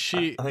 and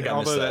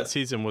although that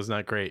season was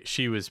not great,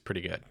 she was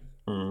pretty good.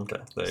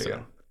 Okay, there you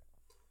go.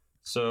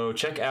 So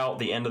check out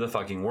The End of the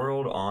Fucking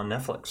World on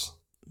Netflix.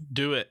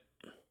 Do it.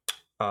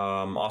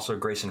 Also,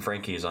 Grace and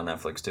Frankie is on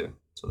Netflix too.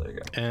 So there you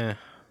go.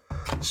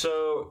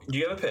 So, do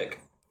you have a pick?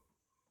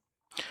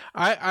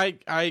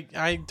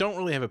 I don't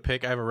really have a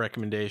pick. I have a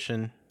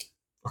recommendation.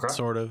 Okay.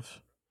 Sort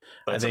of.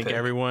 I think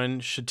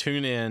everyone should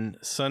tune in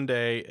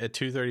Sunday at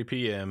 2:30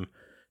 p.m.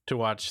 to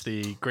watch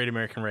the Great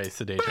American Race,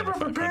 the Daytona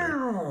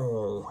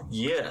 500.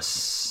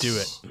 Yes. Do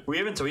it. We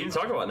didn't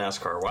talk about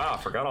NASCAR. Wow, I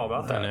forgot all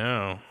about that. I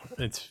know.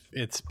 It's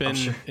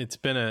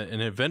been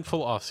an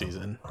eventful off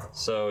season.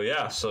 So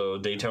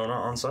Daytona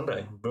on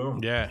Sunday.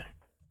 Boom. Yeah.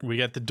 We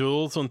got the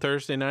duels on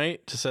Thursday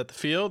night to set the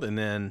field, and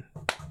then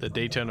the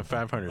Daytona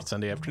 500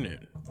 Sunday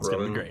afternoon. It's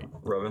going to be great.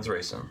 Rubbin's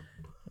racing.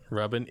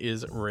 Rubbin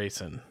is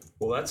racing.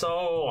 Well, that's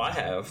all I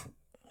have.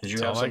 Did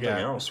you have something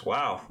else?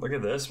 Wow, look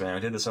at this, man. I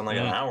did this in like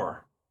an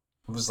hour.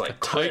 It was like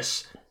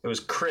crisp. It was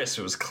crisp.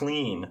 It was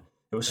clean.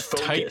 It was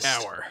focused.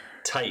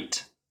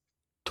 Tight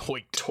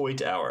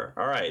hour.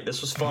 All right,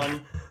 this was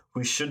fun.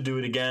 We should do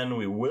it again.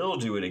 We will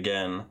do it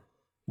again.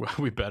 Well,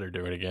 we better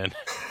do it again.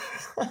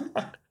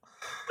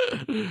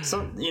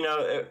 So,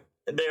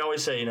 they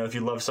always say, if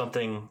you love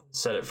something,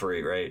 set it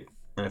free, right?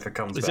 And if it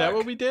comes back. Is that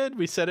what we did?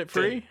 We set it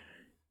free?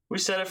 We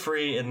set it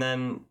free, and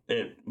then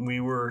we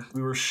were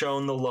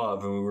shown the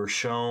love, and we were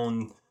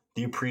shown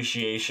the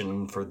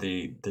appreciation for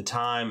the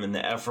time and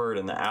the effort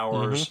and the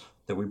hours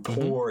that we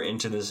pour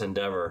into this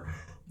endeavor.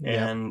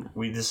 And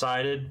we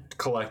decided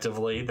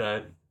collectively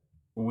that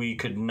we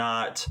could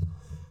not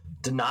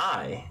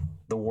deny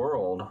the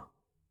world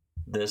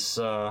this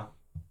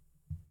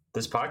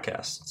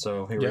podcast.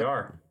 So here we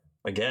are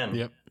again.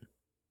 Yep.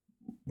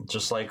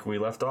 Just like we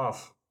left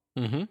off.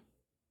 Mm-hmm.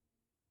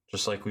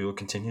 Just like we will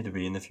continue to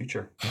be in the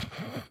future.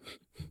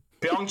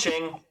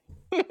 Pyeongchang.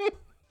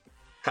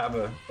 Have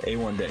a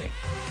A1 day.